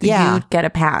 Like, you get a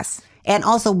pass. And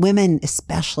also women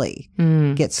especially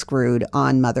get screwed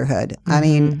on motherhood. I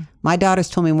mean, my daughter's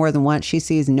told me more than once she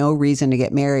sees no reason to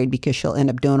get married because she'll end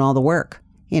up doing all the work,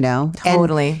 you know?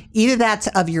 Totally. And either that's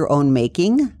of your own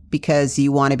making because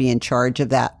you want to be in charge of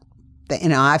that. You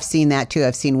know, I've seen that too.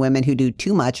 I've seen women who do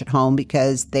too much at home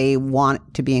because they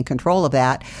want to be in control of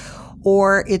that.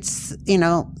 Or it's, you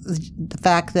know, the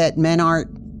fact that men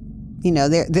aren't, you know,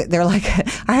 they're like,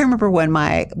 I remember when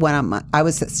I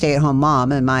was a stay-at-home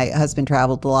mom and my husband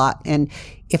traveled a lot. And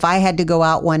if I had to go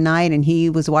out one night and he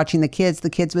was watching the kids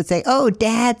would say, oh,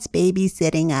 Dad's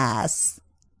babysitting us.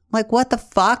 Like, what the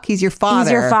fuck? He's your father.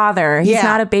 He's your father. He's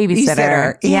not a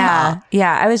babysitter. Yeah.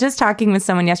 Yeah. I was just talking with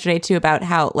someone yesterday too about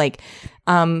how like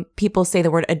people say the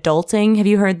word adulting. Have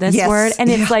you heard this word? And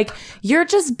it's like, you're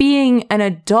just being an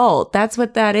adult. That's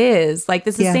what that is. Like,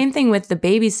 this is the same thing with the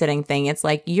babysitting thing. It's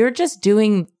like, you're just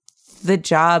doing the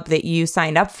job that you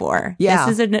signed up for. Yeah.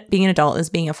 This is being an adult is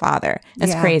being a father.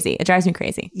 That's crazy. It drives me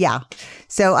crazy. Yeah.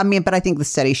 So, I mean, but I think the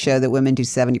studies show that women do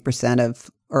 70%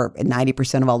 or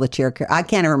 90% of all the chair care. I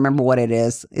can't even remember what it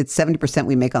is. It's 70%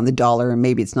 we make on the dollar and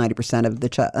maybe it's 90% of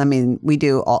the I mean, we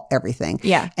do everything.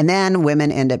 Yeah. And then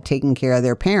women end up taking care of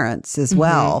their parents as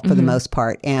well for the most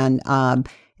part. And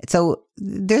so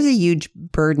there's a huge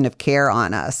burden of care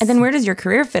on us. And then where does your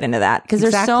career fit into that? Because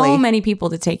there's so many people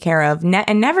to take care of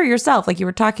and never yourself, like you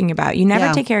were talking about. You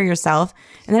never take care of yourself.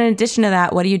 And then in addition to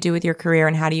that, what do you do with your career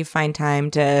and how do you find time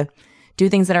to do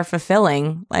things that are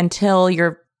fulfilling until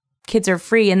your kids are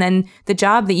free, and then the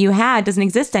job that you had doesn't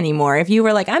exist anymore. If you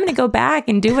were like, I'm going to go back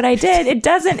and do what I did, it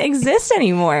doesn't exist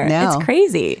anymore. No. It's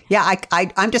crazy. Yeah,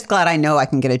 I'm just glad I know I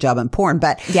can get a job in porn.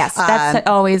 But yes, that's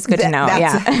always good to know.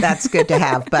 That's good to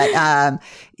have. But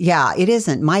yeah, it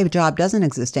isn't. My job doesn't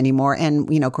exist anymore. And,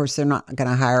 you know, of course, they're not going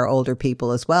to hire older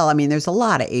people as well. I mean, there's a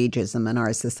lot of ageism in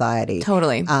our society.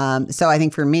 Totally. So I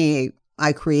think for me,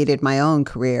 I created my own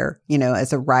career, you know,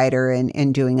 as a writer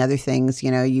and doing other things. You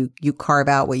know, you carve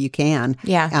out what you can.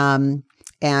 Yeah.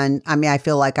 And I mean, I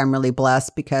feel like I'm really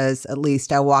blessed because at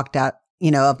least I walked out,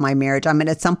 you know, of my marriage. I mean,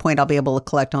 at some point I'll be able to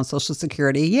collect on Social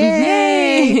Security.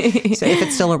 Yay! So if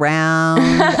it's still around,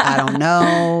 I don't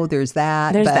know. There's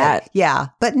that. There's that. Yeah.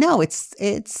 But no,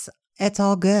 it's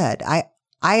all good.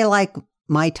 I like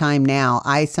my time now.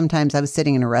 I was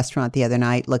sitting in a restaurant the other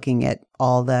night looking at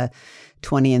all the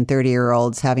 20 and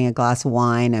 30-year-olds having a glass of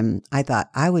wine. And I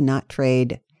thought I would not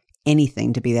trade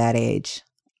anything to be that age.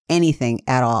 Anything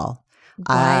at all.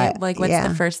 Why? Like, what's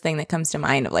the first thing that comes to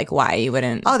mind of like why you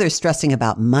wouldn't? Oh, they're stressing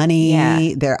about money.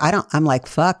 Yeah. I'm like,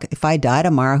 fuck, if I die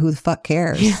tomorrow, who the fuck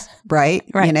cares? Yeah. Right?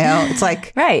 You know, it's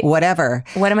like, whatever.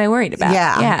 What am I worried about?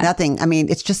 Yeah. Nothing. I mean,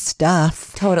 it's just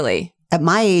stuff. Totally. At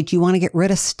my age, you want to get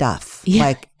rid of stuff. Yeah.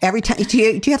 Like every time, do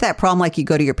you have that problem? Like you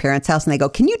go to your parents' house and they go,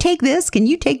 can you take this? Can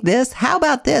you take this? How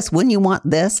about this? Wouldn't you want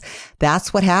this?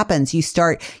 That's what happens. You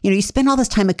start, you spend all this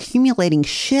time accumulating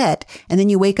shit and then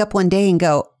you wake up one day and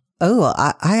go, oh,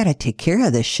 I got to take care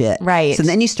of this shit. Right. So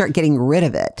then you start getting rid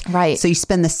of it. Right. So you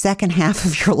spend the second half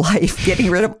of your life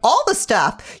getting rid of all the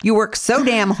stuff you work so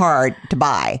damn hard to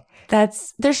buy. It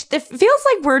feels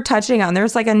like we're touching on,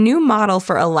 there's like a new model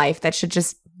for a life that should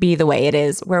just be the way it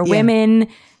is, where women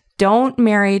don't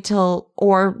marry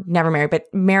or never marry, but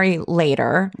marry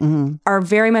later, are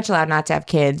very much allowed not to have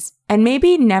kids, and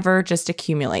maybe never just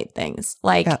accumulate things.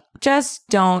 Like, just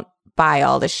don't buy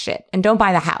all this shit and don't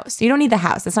buy the house. You don't need the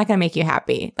house. It's not going to make you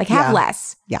happy. Like, have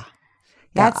less. Yeah.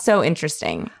 That's so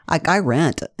interesting. Like, I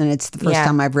rent, and it's the first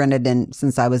time I've rented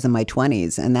since I was in my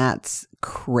 20s, and that's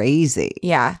crazy.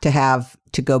 Yeah.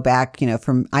 To go back,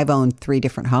 I've owned 3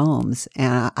 different homes,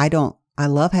 and I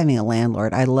love having a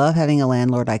landlord. I love having a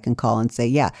landlord I can call and say,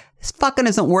 yeah, this fucking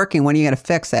isn't working. When are you going to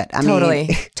fix it? Totally.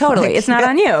 Like, it's not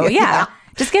on you. Yeah.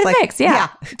 Just get it fixed. Yeah.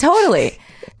 Totally.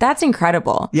 That's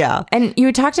incredible. Yeah. And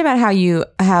you talked about how you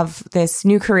have this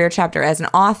new career chapter as an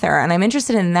author, and I'm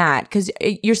interested in that because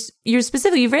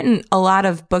you've written a lot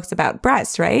of books about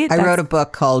breasts, right? I wrote a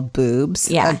book called Boobs,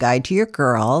 A Guide to Your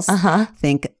Girls.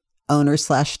 Think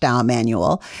owner/style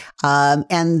manual.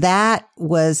 And that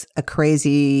was a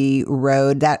crazy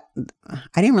road that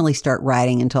I didn't really start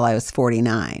writing until I was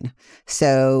 49.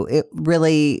 So it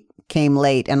really came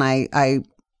late. And I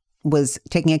was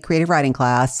taking a creative writing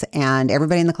class, and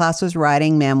everybody in the class was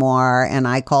writing memoir, and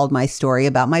I called my story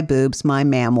about my boobs my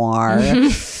memoir.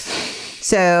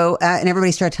 So, and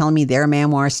everybody started telling me their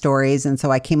memoir stories. And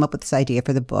so I came up with this idea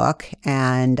for the book,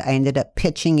 and I ended up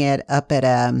pitching it up at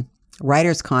a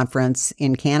writers conference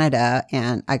in Canada,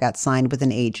 and I got signed with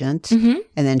an agent. And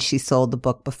then she sold the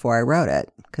book before I wrote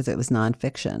it because it was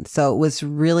nonfiction. So it was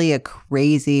really a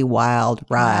crazy, wild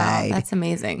ride. Wow, that's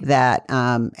amazing.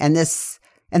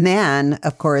 And then,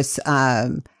 of course,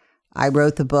 I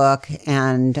wrote the book,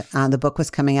 and the book was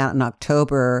coming out in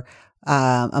October.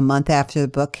 A month after the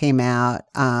book came out,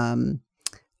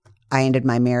 I ended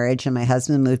my marriage and my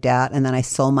husband moved out, and then I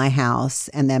sold my house,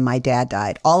 and then my dad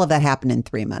died. All of that happened in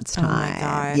 3 months' time. Oh my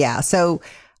God. Yeah. So,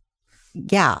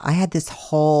 yeah, I had this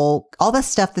all the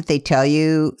stuff that they tell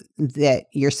you that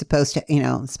you're supposed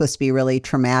to, supposed to be really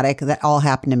traumatic. That all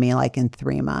happened to me like in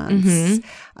 3 months.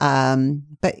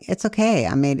 But it's okay.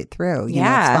 I made it through. It's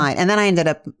fine. And then I ended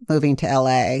up moving to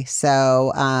LA.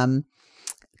 So,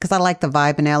 because I like the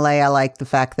vibe in LA. I like the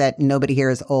fact that nobody here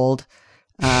is old,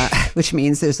 which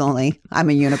means I'm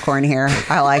a unicorn here.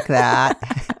 I like that.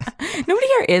 Nobody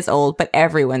here is old, but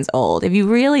everyone's old. If you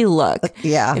really look,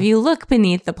 if you look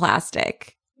beneath the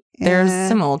plastic, there's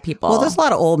some old people. Well, there's a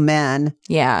lot of old men.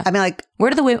 Yeah. I mean, like, where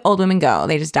do the old women go?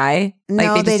 They just die?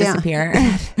 No, like they just don't. disappear?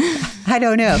 I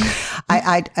don't know.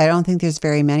 I don't think there's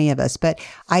very many of us, but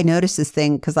I noticed this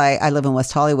thing because I live in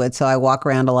West Hollywood, so I walk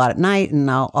around a lot at night, and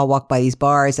I'll walk by these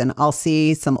bars, and I'll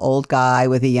see some old guy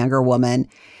with a younger woman,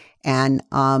 and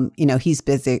he's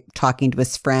busy talking to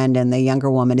his friend, and the younger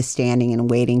woman is standing and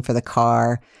waiting for the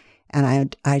car,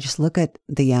 and I just look at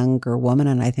the younger woman,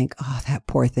 and I think, oh, that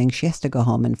poor thing, she has to go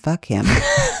home and fuck him.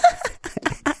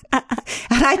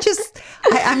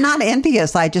 And I'm not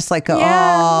envious. I just like go,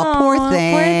 oh, poor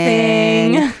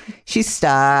thing. She's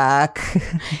stuck. You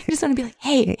just want to be like,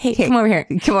 hey, come over here.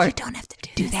 Come over. You don't have to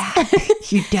do that.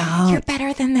 You don't. You're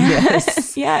better than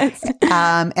that. Yes.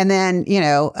 And then,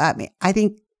 I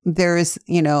think there's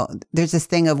this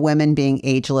thing of women being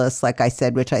ageless, like I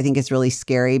said, which I think is really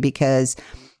scary because,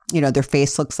 their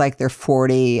face looks like they're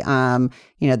 40.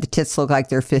 The tits look like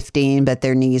they're 15, but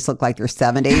their knees look like they're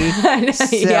 70. So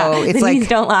it's the knees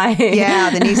don't lie.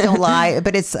 Yeah, the knees don't lie.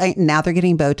 But it's now they're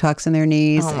getting Botox in their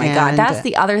knees. Oh my God. That's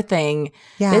the other thing.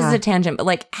 Yeah. This is a tangent, but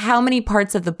like how many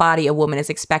parts of the body a woman is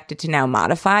expected to now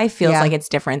modify feels like it's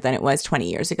different than it was 20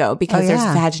 years ago because there's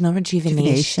vaginal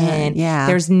rejuvenation. Yeah.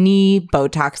 There's knee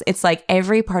Botox. It's like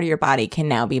every part of your body can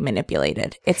now be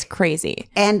manipulated. It's crazy.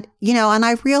 And, and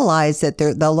I realize that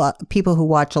people who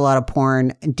watch a lot of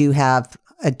porn do have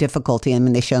a difficulty. I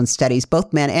mean, they've shown studies,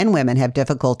 both men and women have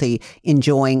difficulty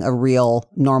enjoying a real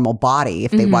normal body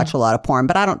if they watch a lot of porn.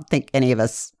 But I don't think any of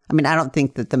us, I don't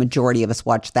think that the majority of us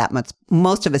watch that much.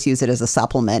 Most of us use it as a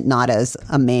supplement, not as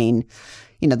a main,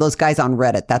 those guys on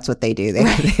Reddit, that's what they do.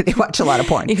 They watch a lot of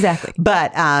porn. Exactly.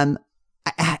 But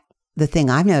the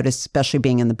thing I've noticed, especially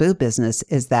being in the boob business,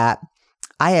 is that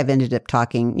I have ended up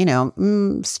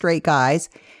talking, straight guys.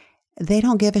 They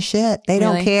don't give a shit. They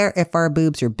don't care if our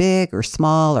boobs are big or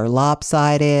small or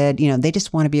lopsided. They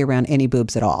just want to be around any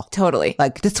boobs at all. Totally.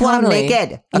 Like, just want them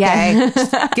naked. Okay. Yeah.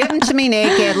 Just give them to me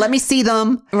naked. Let me see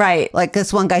them. Right. Like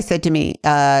this one guy said to me,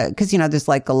 because, there's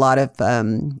like a lot of,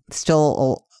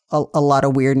 still a lot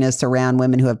of weirdness around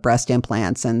women who have breast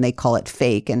implants and they call it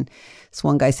fake. And this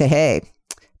one guy said, hey,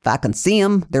 if I can see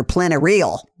them, they're plenty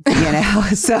real,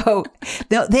 So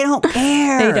they don't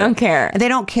care. They don't care. They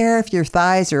don't care if your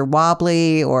thighs are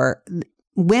wobbly or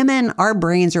women, our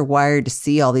brains are wired to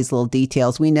see all these little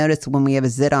details. We notice when we have a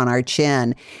zit on our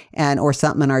chin or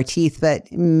something in our teeth,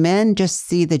 but men just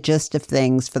see the gist of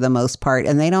things for the most part,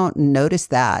 and they don't notice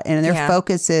that. And their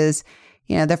focus is,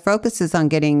 their focus is on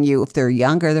getting you, if they're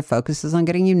younger, their focus is on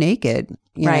getting you naked.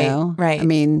 You know? Right. I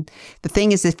mean, the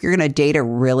thing is, if you're going to date a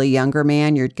really younger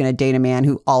man, you're going to date a man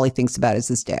who all he thinks about is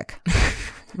his dick.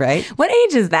 Right? What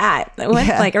age is that?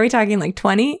 Like, are we talking like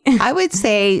 20? I'd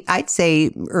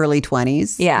say early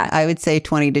 20s. Yeah. I would say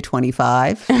 20 to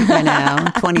 25,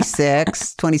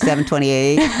 26, 27,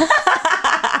 28,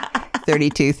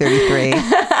 32, 33.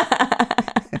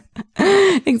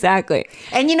 Exactly.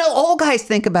 And old guys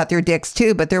think about their dicks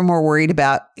too, but they're more worried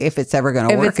about if it's ever going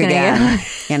to work again.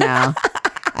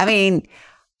 I mean,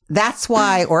 that's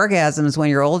why orgasms when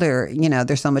you're older,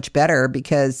 they're so much better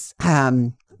because,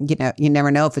 you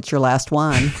never know if it's your last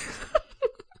one.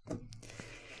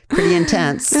 Pretty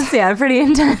intense. Yeah, pretty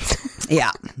intense.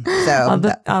 Yeah. So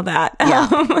all that.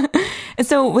 Yeah.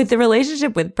 So with the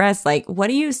relationship with breasts, like what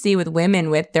do you see with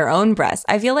women with their own breasts?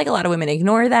 I feel like a lot of women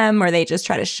ignore them or they just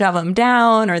try to shove them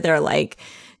down or they're like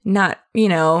not,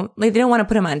 like they don't want to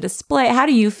put them on display. How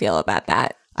do you feel about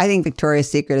that? I think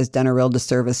Victoria's Secret has done a real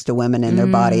disservice to women in their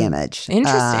body image.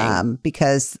 Interesting.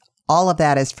 Because all of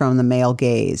that is from the male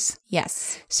gaze.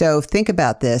 Yes. So think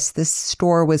about this. This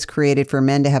store was created for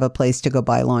men to have a place to go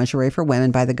buy lingerie for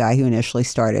women by the guy who initially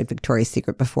started Victoria's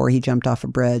Secret before he jumped off a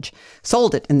bridge.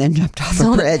 Sold it and then jumped off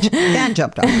a bridge. Then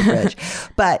jumped off a bridge.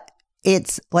 But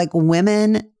it's like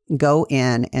women go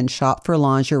in and shop for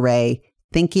lingerie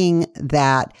thinking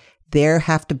that they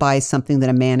have to buy something that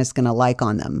a man is going to like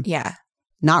on them. Yeah.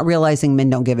 Not realizing men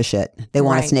don't give a shit. They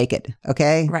want us naked.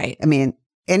 Okay? Right. I mean,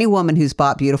 any woman who's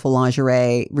bought beautiful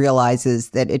lingerie realizes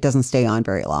that it doesn't stay on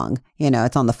very long.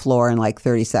 It's on the floor in like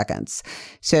 30 seconds.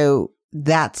 So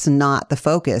that's not the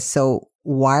focus. So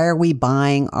why are we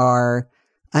buying our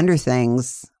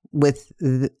underthings with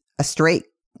a straight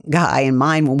guy in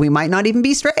mind when we might not even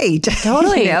be straight?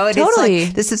 Totally. Totally. It's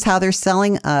like, this is how they're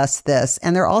selling us this.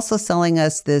 And they're also selling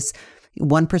us this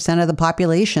 1% of the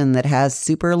population that has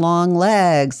super long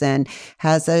legs and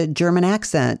has a German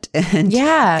accent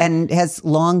and has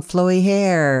long flowy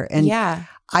hair. And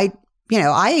I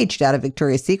aged out of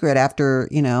Victoria's Secret after,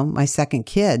 my second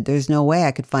kid. There's no way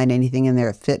I could find anything in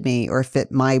there that fit me or fit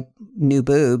my new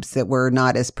boobs that were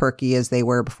not as perky as they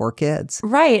were before kids.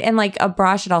 Right. And like a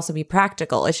bra should also be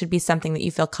practical. It should be something that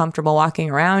you feel comfortable walking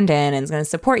around in and is going to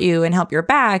support you and help your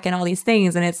back and all these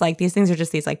things. And it's like, these things are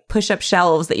just these like push-up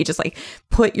shelves that you just like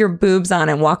put your boobs on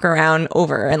and walk around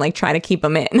over and like try to keep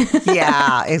them in.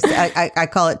 Yeah. I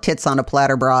call it tits on a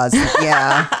platter bras.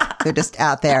 Yeah. They're just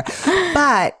out there.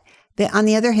 But on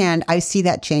the other hand, I see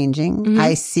that changing. Mm-hmm.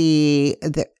 I see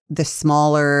the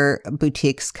smaller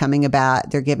boutiques coming about.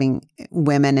 They're giving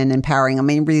women and empowering. I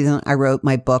mean, the reason I wrote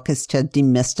my book is to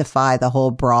demystify the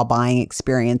whole bra buying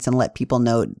experience and let people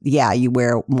know, you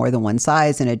wear more than one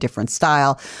size in a different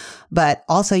style. But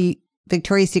also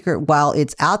Victoria's Secret, while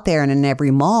it's out there and in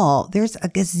every mall, there's a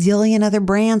gazillion other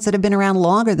brands that have been around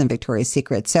longer than Victoria's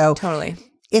Secret. So totally.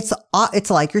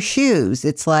 It's like your shoes.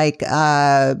 It's like,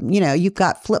 you've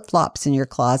got flip-flops in your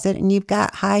closet and you've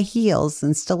got high heels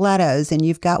and stilettos and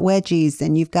you've got wedgies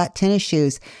and you've got tennis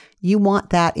shoes. You want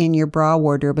that in your bra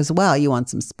wardrobe as well. You want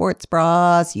some sports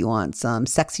bras. You want some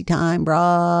sexy time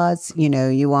bras.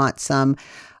 You want some,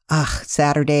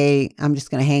 Saturday, I'm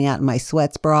just going to hang out in my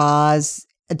sweats bras.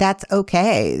 That's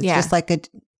okay. It's just like a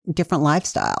different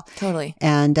lifestyle. Totally.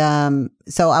 And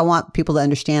so I want people to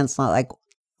understand it's not like,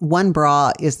 one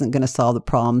bra isn't going to solve the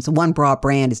problems. One bra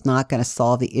brand is not going to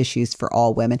solve the issues for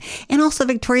all women. And also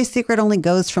Victoria's Secret only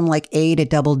goes from like A to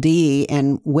double D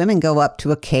and women go up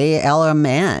to a K, L, or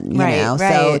men, you know?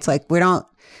 Right. So it's like we're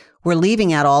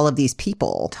leaving out all of these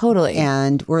people. Totally.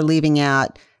 And we're leaving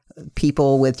out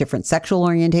people with different sexual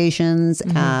orientations.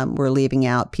 Mm-hmm. We're leaving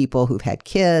out people who've had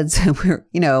kids. We're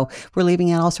leaving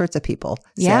out all sorts of people.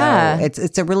 Yeah. So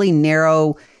it's a really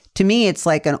narrow. To me, it's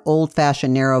like an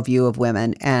old-fashioned narrow view of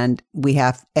women. And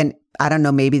I don't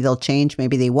know, maybe they'll change,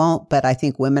 maybe they won't. But I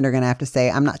think women are going to have to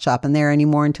say, I'm not shopping there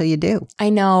anymore until you do. I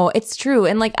know. It's true.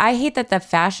 And like, I hate that the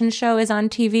fashion show is on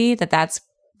TV,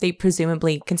 they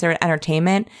presumably consider it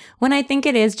entertainment, when I think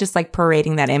it is just like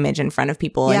parading that image in front of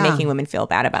people and making women feel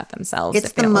bad about themselves.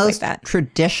 It's the most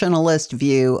traditionalist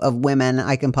view of women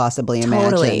I can possibly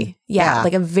imagine. Totally. Yeah.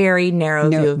 Like a very narrow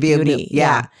view of beauty.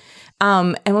 Yeah.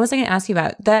 And what was I going to ask you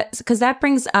about? That, because that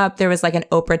brings up, there was like an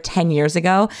Oprah 10 years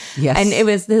ago. Yes. And it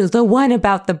was the one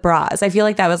about the bras. I feel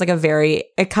like that was like a very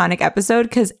iconic episode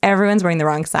because everyone's wearing the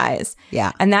wrong size.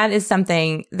 Yeah. And that is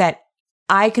something that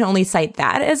I can only cite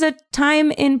that as a time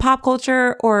in pop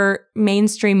culture or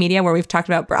mainstream media where we've talked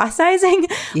about bra sizing.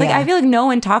 I feel like no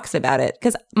one talks about it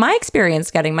because my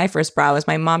experience getting my first bra was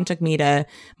my mom took me to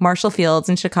Marshall Fields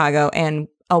in Chicago and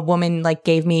a woman like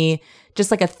gave me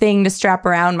just like a thing to strap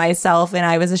around myself and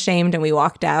I was ashamed and we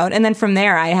walked out. And then from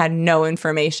there, I had no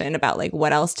information about like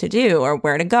what else to do or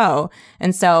where to go.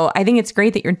 And so I think it's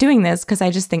great that you're doing this because I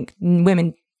just think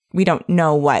women, we don't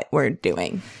know what we're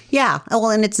doing. Yeah.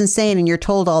 Well, and it's insane. And you're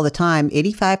told all the time,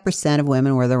 85% of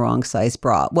women wear the wrong size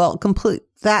bra. Well,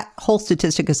 that whole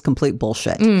statistic is complete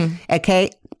bullshit.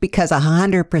 Okay. Because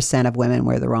 100% of women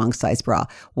wear the wrong size bra.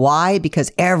 Why?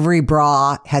 Because every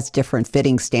bra has different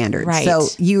fitting standards. Right. So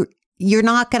you're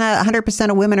not going to, 100%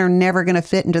 of women are never going to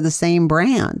fit into the same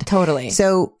brand. Totally.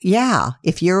 So yeah,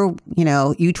 if you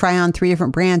try on 3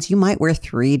 different brands, you might wear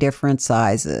 3 different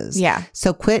sizes. Yeah.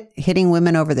 So quit hitting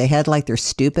women over the head like they're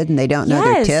stupid and they don't know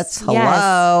their tits.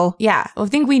 Hello. Yeah. I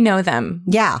think we know them.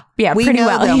 Yeah. Yeah. We pretty know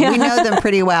well. them. Yeah. We know them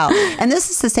pretty well. And this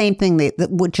is the same thing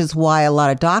which is why a lot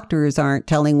of doctors aren't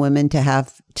telling women to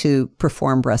have to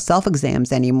perform breast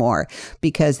self-exams anymore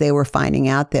because they were finding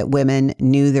out that women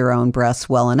knew their own breasts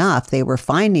well enough. They were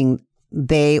finding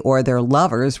they or their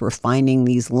lovers were finding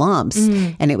these lumps.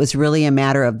 And it was really a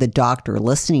matter of the doctor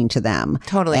listening to them.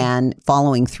 Totally. And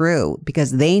following through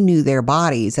because they knew their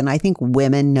bodies. And I think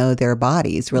women know their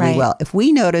bodies really well. If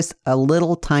we notice a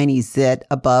little tiny zit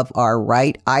above our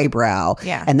right eyebrow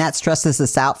and that stresses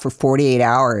us out for 48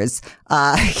 hours,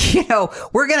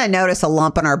 we're going to notice a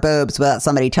lump in our boobs without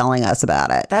somebody telling us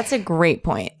about it. That's a great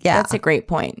point. Yeah. That's a great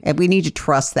point. And we need to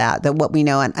trust that what we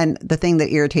know. And the thing that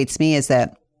irritates me is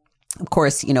that, of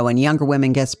course, when younger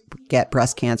women get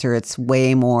breast cancer, it's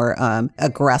way more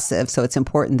aggressive. So it's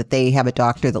important that they have a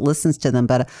doctor that listens to them.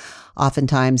 But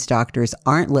oftentimes doctors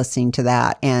aren't listening to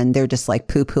that and they're just like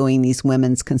poo-pooing these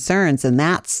women's concerns. And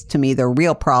that's, to me, the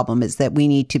real problem is that we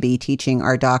need to be teaching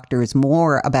our doctors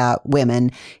more about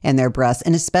women and their breasts,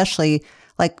 and especially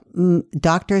like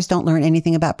doctors don't learn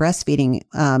anything about breastfeeding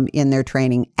in their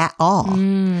training at all.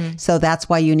 So that's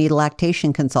why you need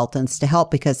lactation consultants to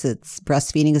help, because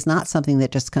breastfeeding is not something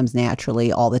that just comes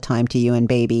naturally all the time to you and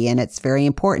baby. And it's very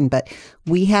important, but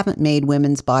we haven't made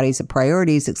women's bodies a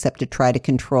priorities except to try to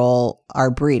control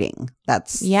our breeding.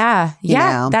 That's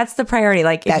that's the priority.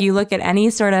 Like if you look at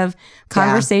any sort of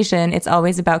conversation, it's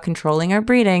always about controlling our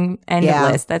breeding. End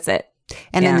of list. That's it.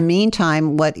 And in the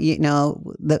meantime, the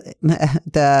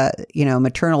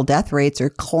maternal death rates are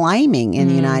climbing in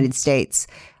the United States.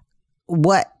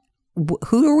 Who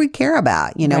do we care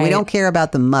about? We don't care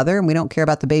about the mother, and we don't care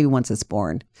about the baby once it's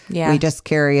born. Yeah. We just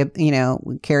carry about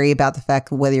the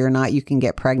fact of whether or not you can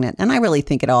get pregnant. And I really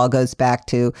think it all goes back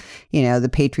to, the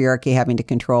patriarchy having to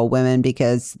control women,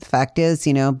 because the fact is,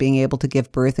 being able to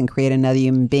give birth and create another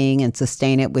human being and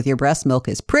sustain it with your breast milk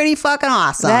is pretty fucking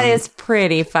awesome. That is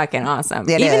pretty fucking awesome.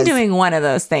 Even doing one of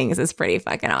those things is pretty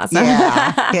fucking awesome.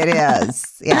 Yeah, it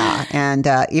is. Yeah. And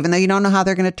even though you don't know how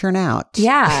they're going to turn out.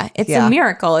 Yeah. It's a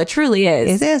miracle. It truly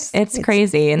is. It is. It's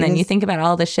crazy. And then you think about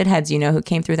all the shitheads, who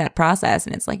came through that process,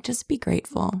 and it's like, just be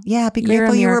grateful. Yeah, be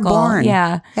grateful you were born.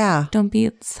 Yeah. Yeah. Don't be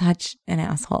such an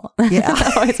asshole. Yeah.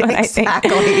 That's what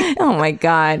exactly. I think. Oh my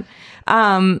God.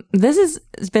 This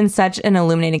has been such an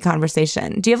illuminating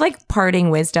conversation. Do you have like parting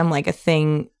wisdom, like a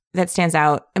thing that stands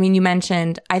out? I mean, you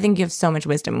mentioned, I think you have so much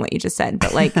wisdom in what you just said,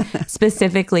 but like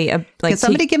specifically, can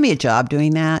somebody give me a job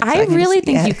doing that? I really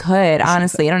think you could,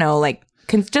 honestly. I don't know, like,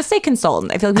 just say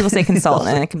consultant. I feel like people say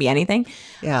consultant and it can be anything.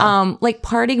 Yeah. Like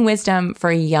parting wisdom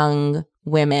for young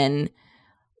women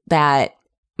that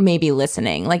may be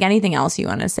listening, like anything else you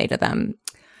want to say to them.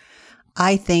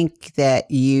 I think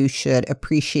that you should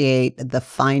appreciate the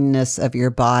fineness of your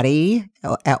body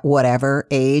at whatever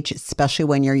age, especially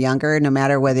when you're younger, no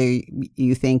matter whether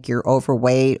you think you're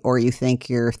overweight or you think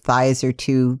your thighs are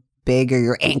too big or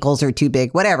your ankles are too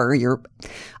big, whatever, your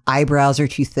eyebrows are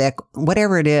too thick,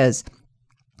 whatever it is.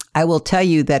 I will tell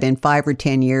you that in 5 or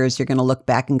 10 years, you're going to look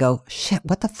back and go, shit,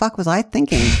 what the fuck was I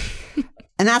thinking?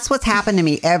 And that's what's happened to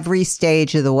me every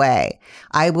stage of the way.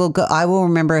 I will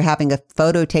remember having a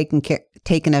photo taken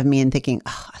of me and thinking,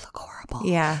 oh, I look horrible.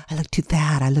 Yeah. I look too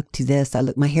fat. I look too this.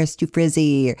 My hair's too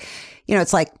frizzy.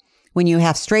 It's like when you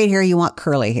have straight hair, you want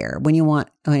curly hair. When you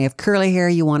have curly hair,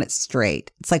 you want it straight.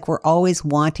 It's like we're always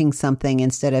wanting something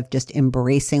instead of just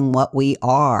embracing what we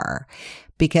are,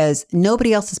 because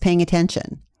nobody else is paying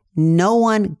attention. No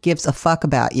one gives a fuck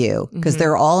about you because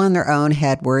they're all in their own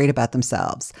head worried about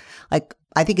themselves. Like,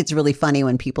 I think it's really funny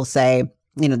when people say,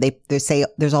 they say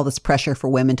there's all this pressure for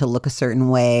women to look a certain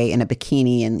way in a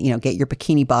bikini and, get your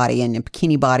bikini body. And a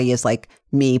bikini body is like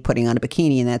me putting on a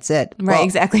bikini and that's it. Right, well,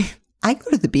 exactly. I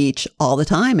go to the beach all the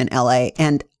time in LA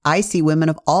and I see women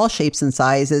of all shapes and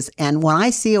sizes. And when I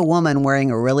see a woman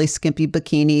wearing a really skimpy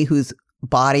bikini whose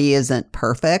body isn't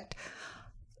perfect,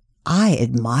 I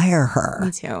admire her.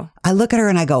 Me too. I look at her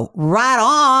and I go, right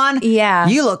on. Yeah.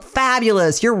 You look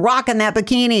fabulous. You're rocking that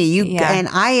bikini. And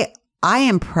I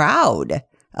am proud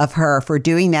of her for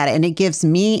doing that. And it gives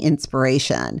me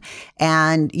inspiration.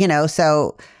 And,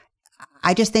 so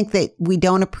I just think that we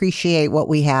don't appreciate what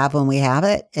we have when we have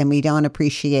it. And we don't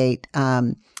appreciate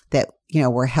that,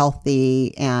 we're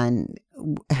healthy and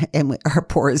our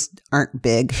pores aren't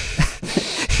big.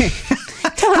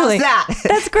 Totally. How's that?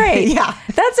 That's great. Yeah.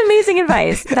 That's amazing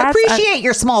advice. Appreciate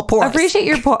your small pores. Appreciate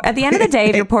your pores. At the end of the day,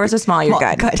 if your pores are small, you're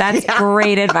good. That's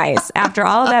great advice. After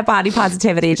all of that body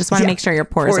positivity, just want to make sure your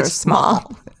pores are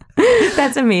small.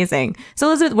 That's amazing. So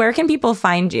Elizabeth, where can people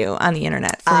find you on the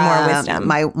internet for more wisdom?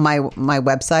 My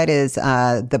website is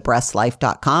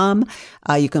thebreastlife.com.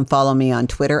 You can follow me on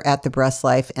Twitter at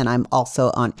thebreastlife, and I'm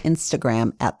also on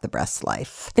Instagram at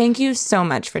thebreastlife. Thank you so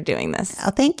much for doing this.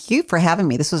 Oh, thank you for having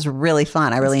me. This was really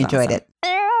fun. I really enjoyed it.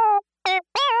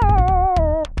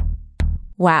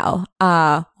 Wow.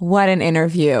 What an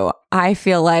interview. I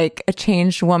feel like a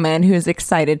changed woman who's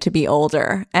excited to be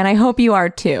older. And I hope you are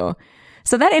too.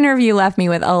 So that interview left me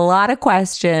with a lot of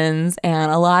questions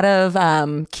and a lot of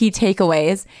key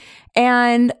takeaways.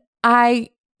 And I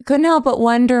couldn't help but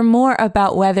wonder more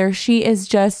about whether she is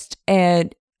just an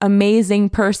amazing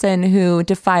person who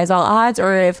defies all odds,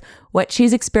 or if what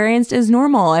she's experienced is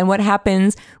normal and what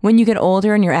happens when you get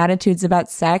older and your attitudes about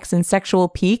sex and sexual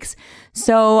peaks.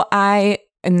 So I,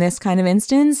 in this kind of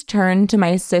instance, turned to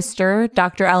my sister,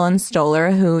 Dr. Ellen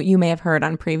Stoller, who you may have heard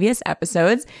on previous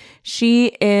episodes.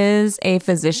 She is a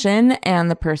physician and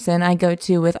the person I go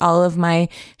to with all of my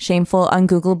shameful,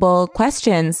 ungoogleable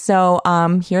questions. So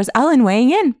here's Ellen weighing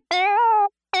in.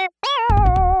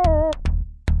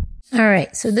 All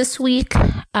right. So this week,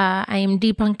 I am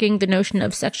debunking the notion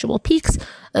of sexual peaks.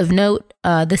 Of note,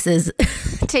 this is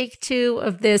take 2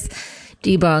 of this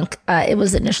debunk. It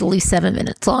was initially 7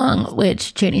 minutes long,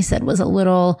 which Janie said was a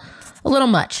little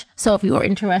much. So if you are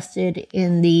interested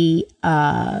in the,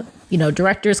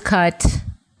 director's cut,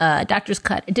 doctor's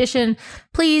cut edition,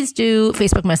 please do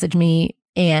Facebook message me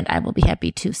and I will be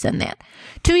happy to send that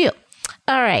to you.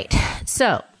 All right.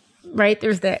 So, right,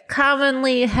 there's that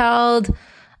commonly held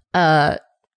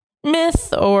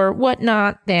myth or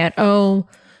whatnot that,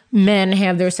 men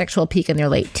have their sexual peak in their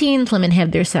late teens, women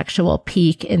have their sexual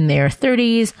peak in their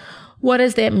 30s. What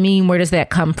does that mean? Where does that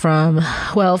come from?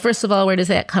 Well, first of all, where does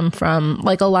that come from?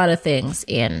 Like a lot of things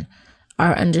in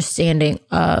our understanding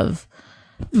of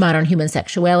modern human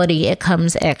sexuality, it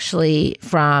comes actually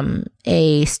from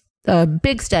a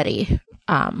big study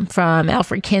from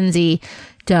Alfred Kinsey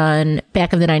done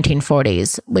back in the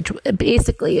 1940s, which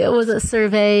basically it was a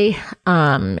survey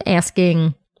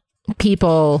asking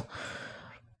people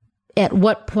at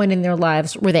what point in their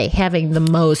lives were they having the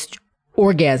most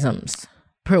orgasms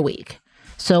per week.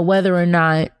 So whether or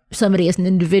not somebody as an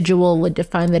individual would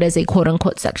define that as a quote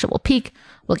unquote sexual peak,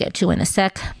 we'll get to in a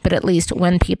sec, but at least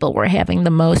when people were having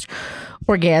the most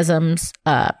orgasms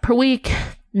per week,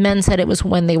 men said it was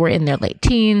when they were in their late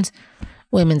teens.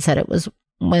 Women said it was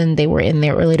when they were in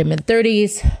their early to mid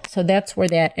 30s. So that's where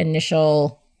that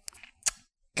initial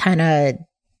kind of,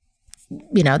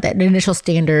 that initial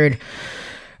standard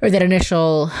or that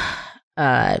initial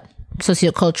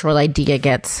sociocultural idea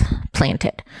gets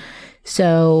planted.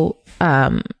 So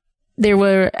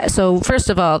first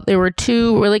of all, there were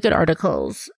 2 really good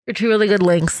articles or 2 really good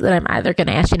links that I'm either going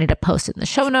to ask you to post in the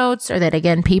show notes, or that,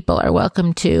 again, people are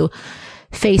welcome to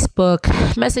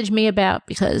Facebook message me about,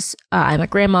 because I'm a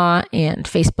grandma and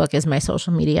Facebook is my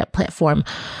social media platform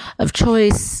of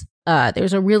choice.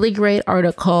 There's a really great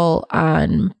article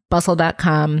on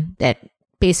bustle.com that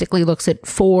basically looks at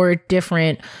 4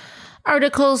 different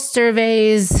articles,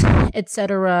 surveys,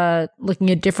 etc.,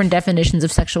 looking at different definitions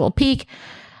of sexual peak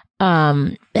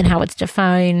and how it's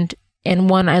defined. And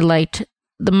one I liked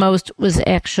the most was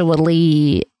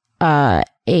actually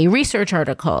a research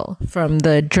article from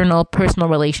the journal Personal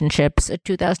Relationships, a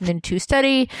 2002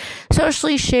 study,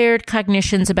 socially shared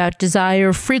cognitions about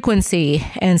desire, frequency,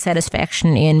 and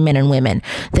satisfaction in men and women,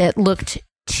 that looked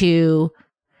to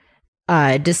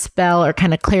dispel or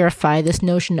kind of clarify this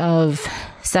notion of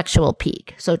sexual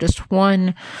peak. So just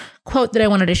one quote that I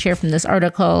wanted to share from this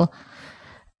article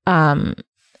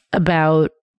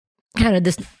about kind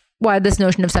of why this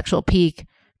notion of sexual peak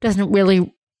doesn't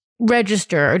really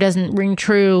register or doesn't ring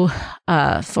true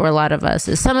for a lot of us,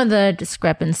 is some of the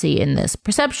discrepancy in this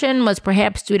perception was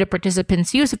perhaps due to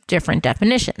participants' use of different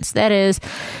definitions. That is,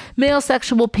 male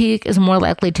sexual peak is more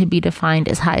likely to be defined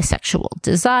as high sexual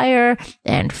desire,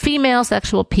 and female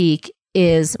sexual peak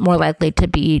is more likely to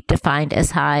be defined as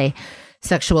high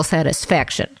sexual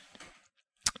satisfaction.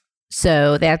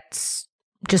 So that's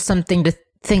just something to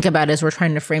think about as we're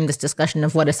trying to frame this discussion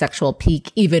of what a sexual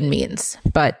peak even means.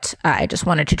 But I just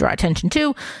wanted to draw attention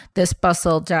to this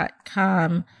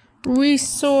bustle.com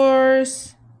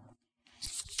resource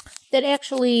that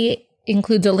actually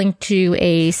includes a link to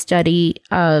a study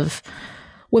of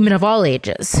women of all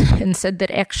ages, and said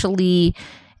that actually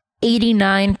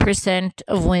 89%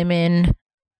 of women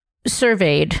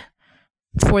surveyed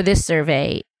for this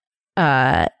survey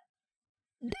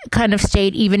kind of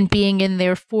state even being in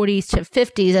their 40s to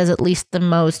 50s as at least the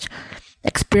most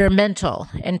experimental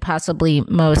and possibly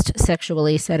most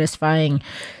sexually satisfying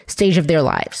stage of their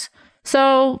lives.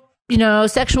 So,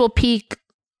 sexual peak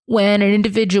when an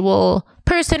individual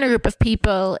person or group of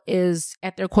people is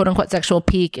at their quote unquote sexual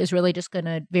peak is really just going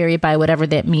to vary by whatever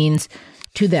that means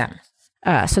to them.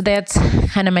 So that's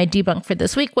kind of my debunk for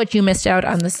this week. What you missed out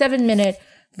on the 7-minute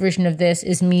version of this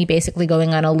is me basically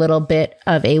going on a little bit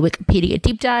of a Wikipedia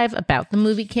deep dive about the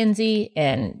movie Kinsey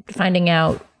and finding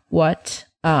out what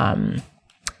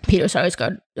Peter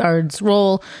Sarsgaard's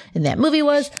role in that movie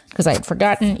was, because I had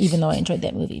forgotten, even though I enjoyed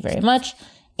that movie very much.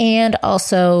 And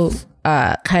also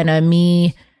kind of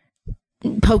me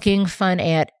poking fun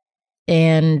at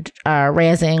and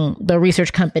razzing the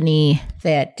research company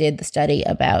that did the study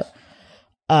about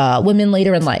women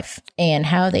later in life and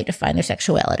how they define their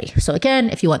sexuality. So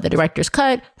again, if you want the director's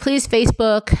cut, please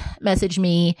Facebook message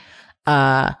me,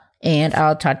 and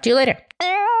I'll talk to you later.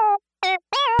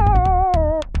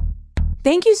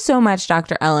 Thank you so much,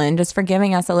 Dr. Ellen, just for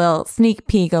giving us a little sneak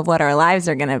peek of what our lives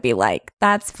are going to be like.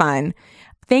 That's fun.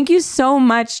 Thank you so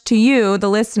much to you, the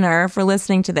listener, for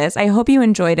listening to this. I hope you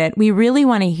enjoyed it. We really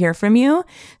want to hear from you.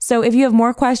 So if you have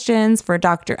more questions for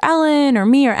Dr. Ellen or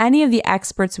me or any of the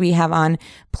experts we have on,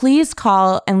 please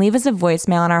call and leave us a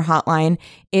voicemail on our hotline.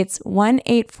 It's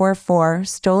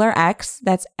 1-844-STOLAR-X.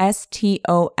 That's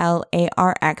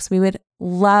STOLARX. We would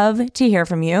love to hear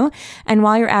from you. And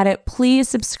while you're at it, please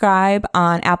subscribe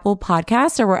on Apple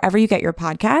Podcasts or wherever you get your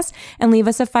podcasts and leave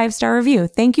us a 5-star review.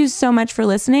 Thank you so much for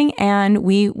listening, and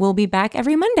we will be back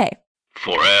every Monday.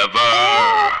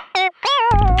 Forever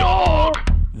Dog.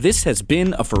 This has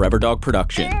been a Forever Dog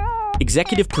production.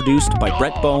 Executive produced by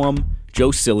Brett Boehm, Joe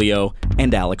Cilio,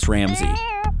 and Alex Ramsey.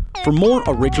 For more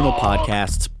original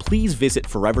podcasts, please visit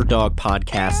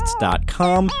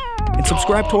foreverdogpodcasts.com and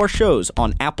subscribe to our shows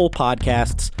on Apple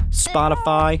Podcasts,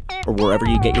 Spotify, or wherever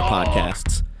you get your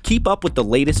podcasts. Keep up with the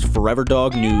latest Forever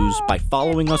Dog news by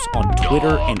following us on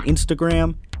Twitter and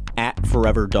Instagram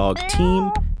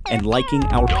 @ForeverDogTeam and liking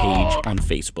our page on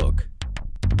Facebook.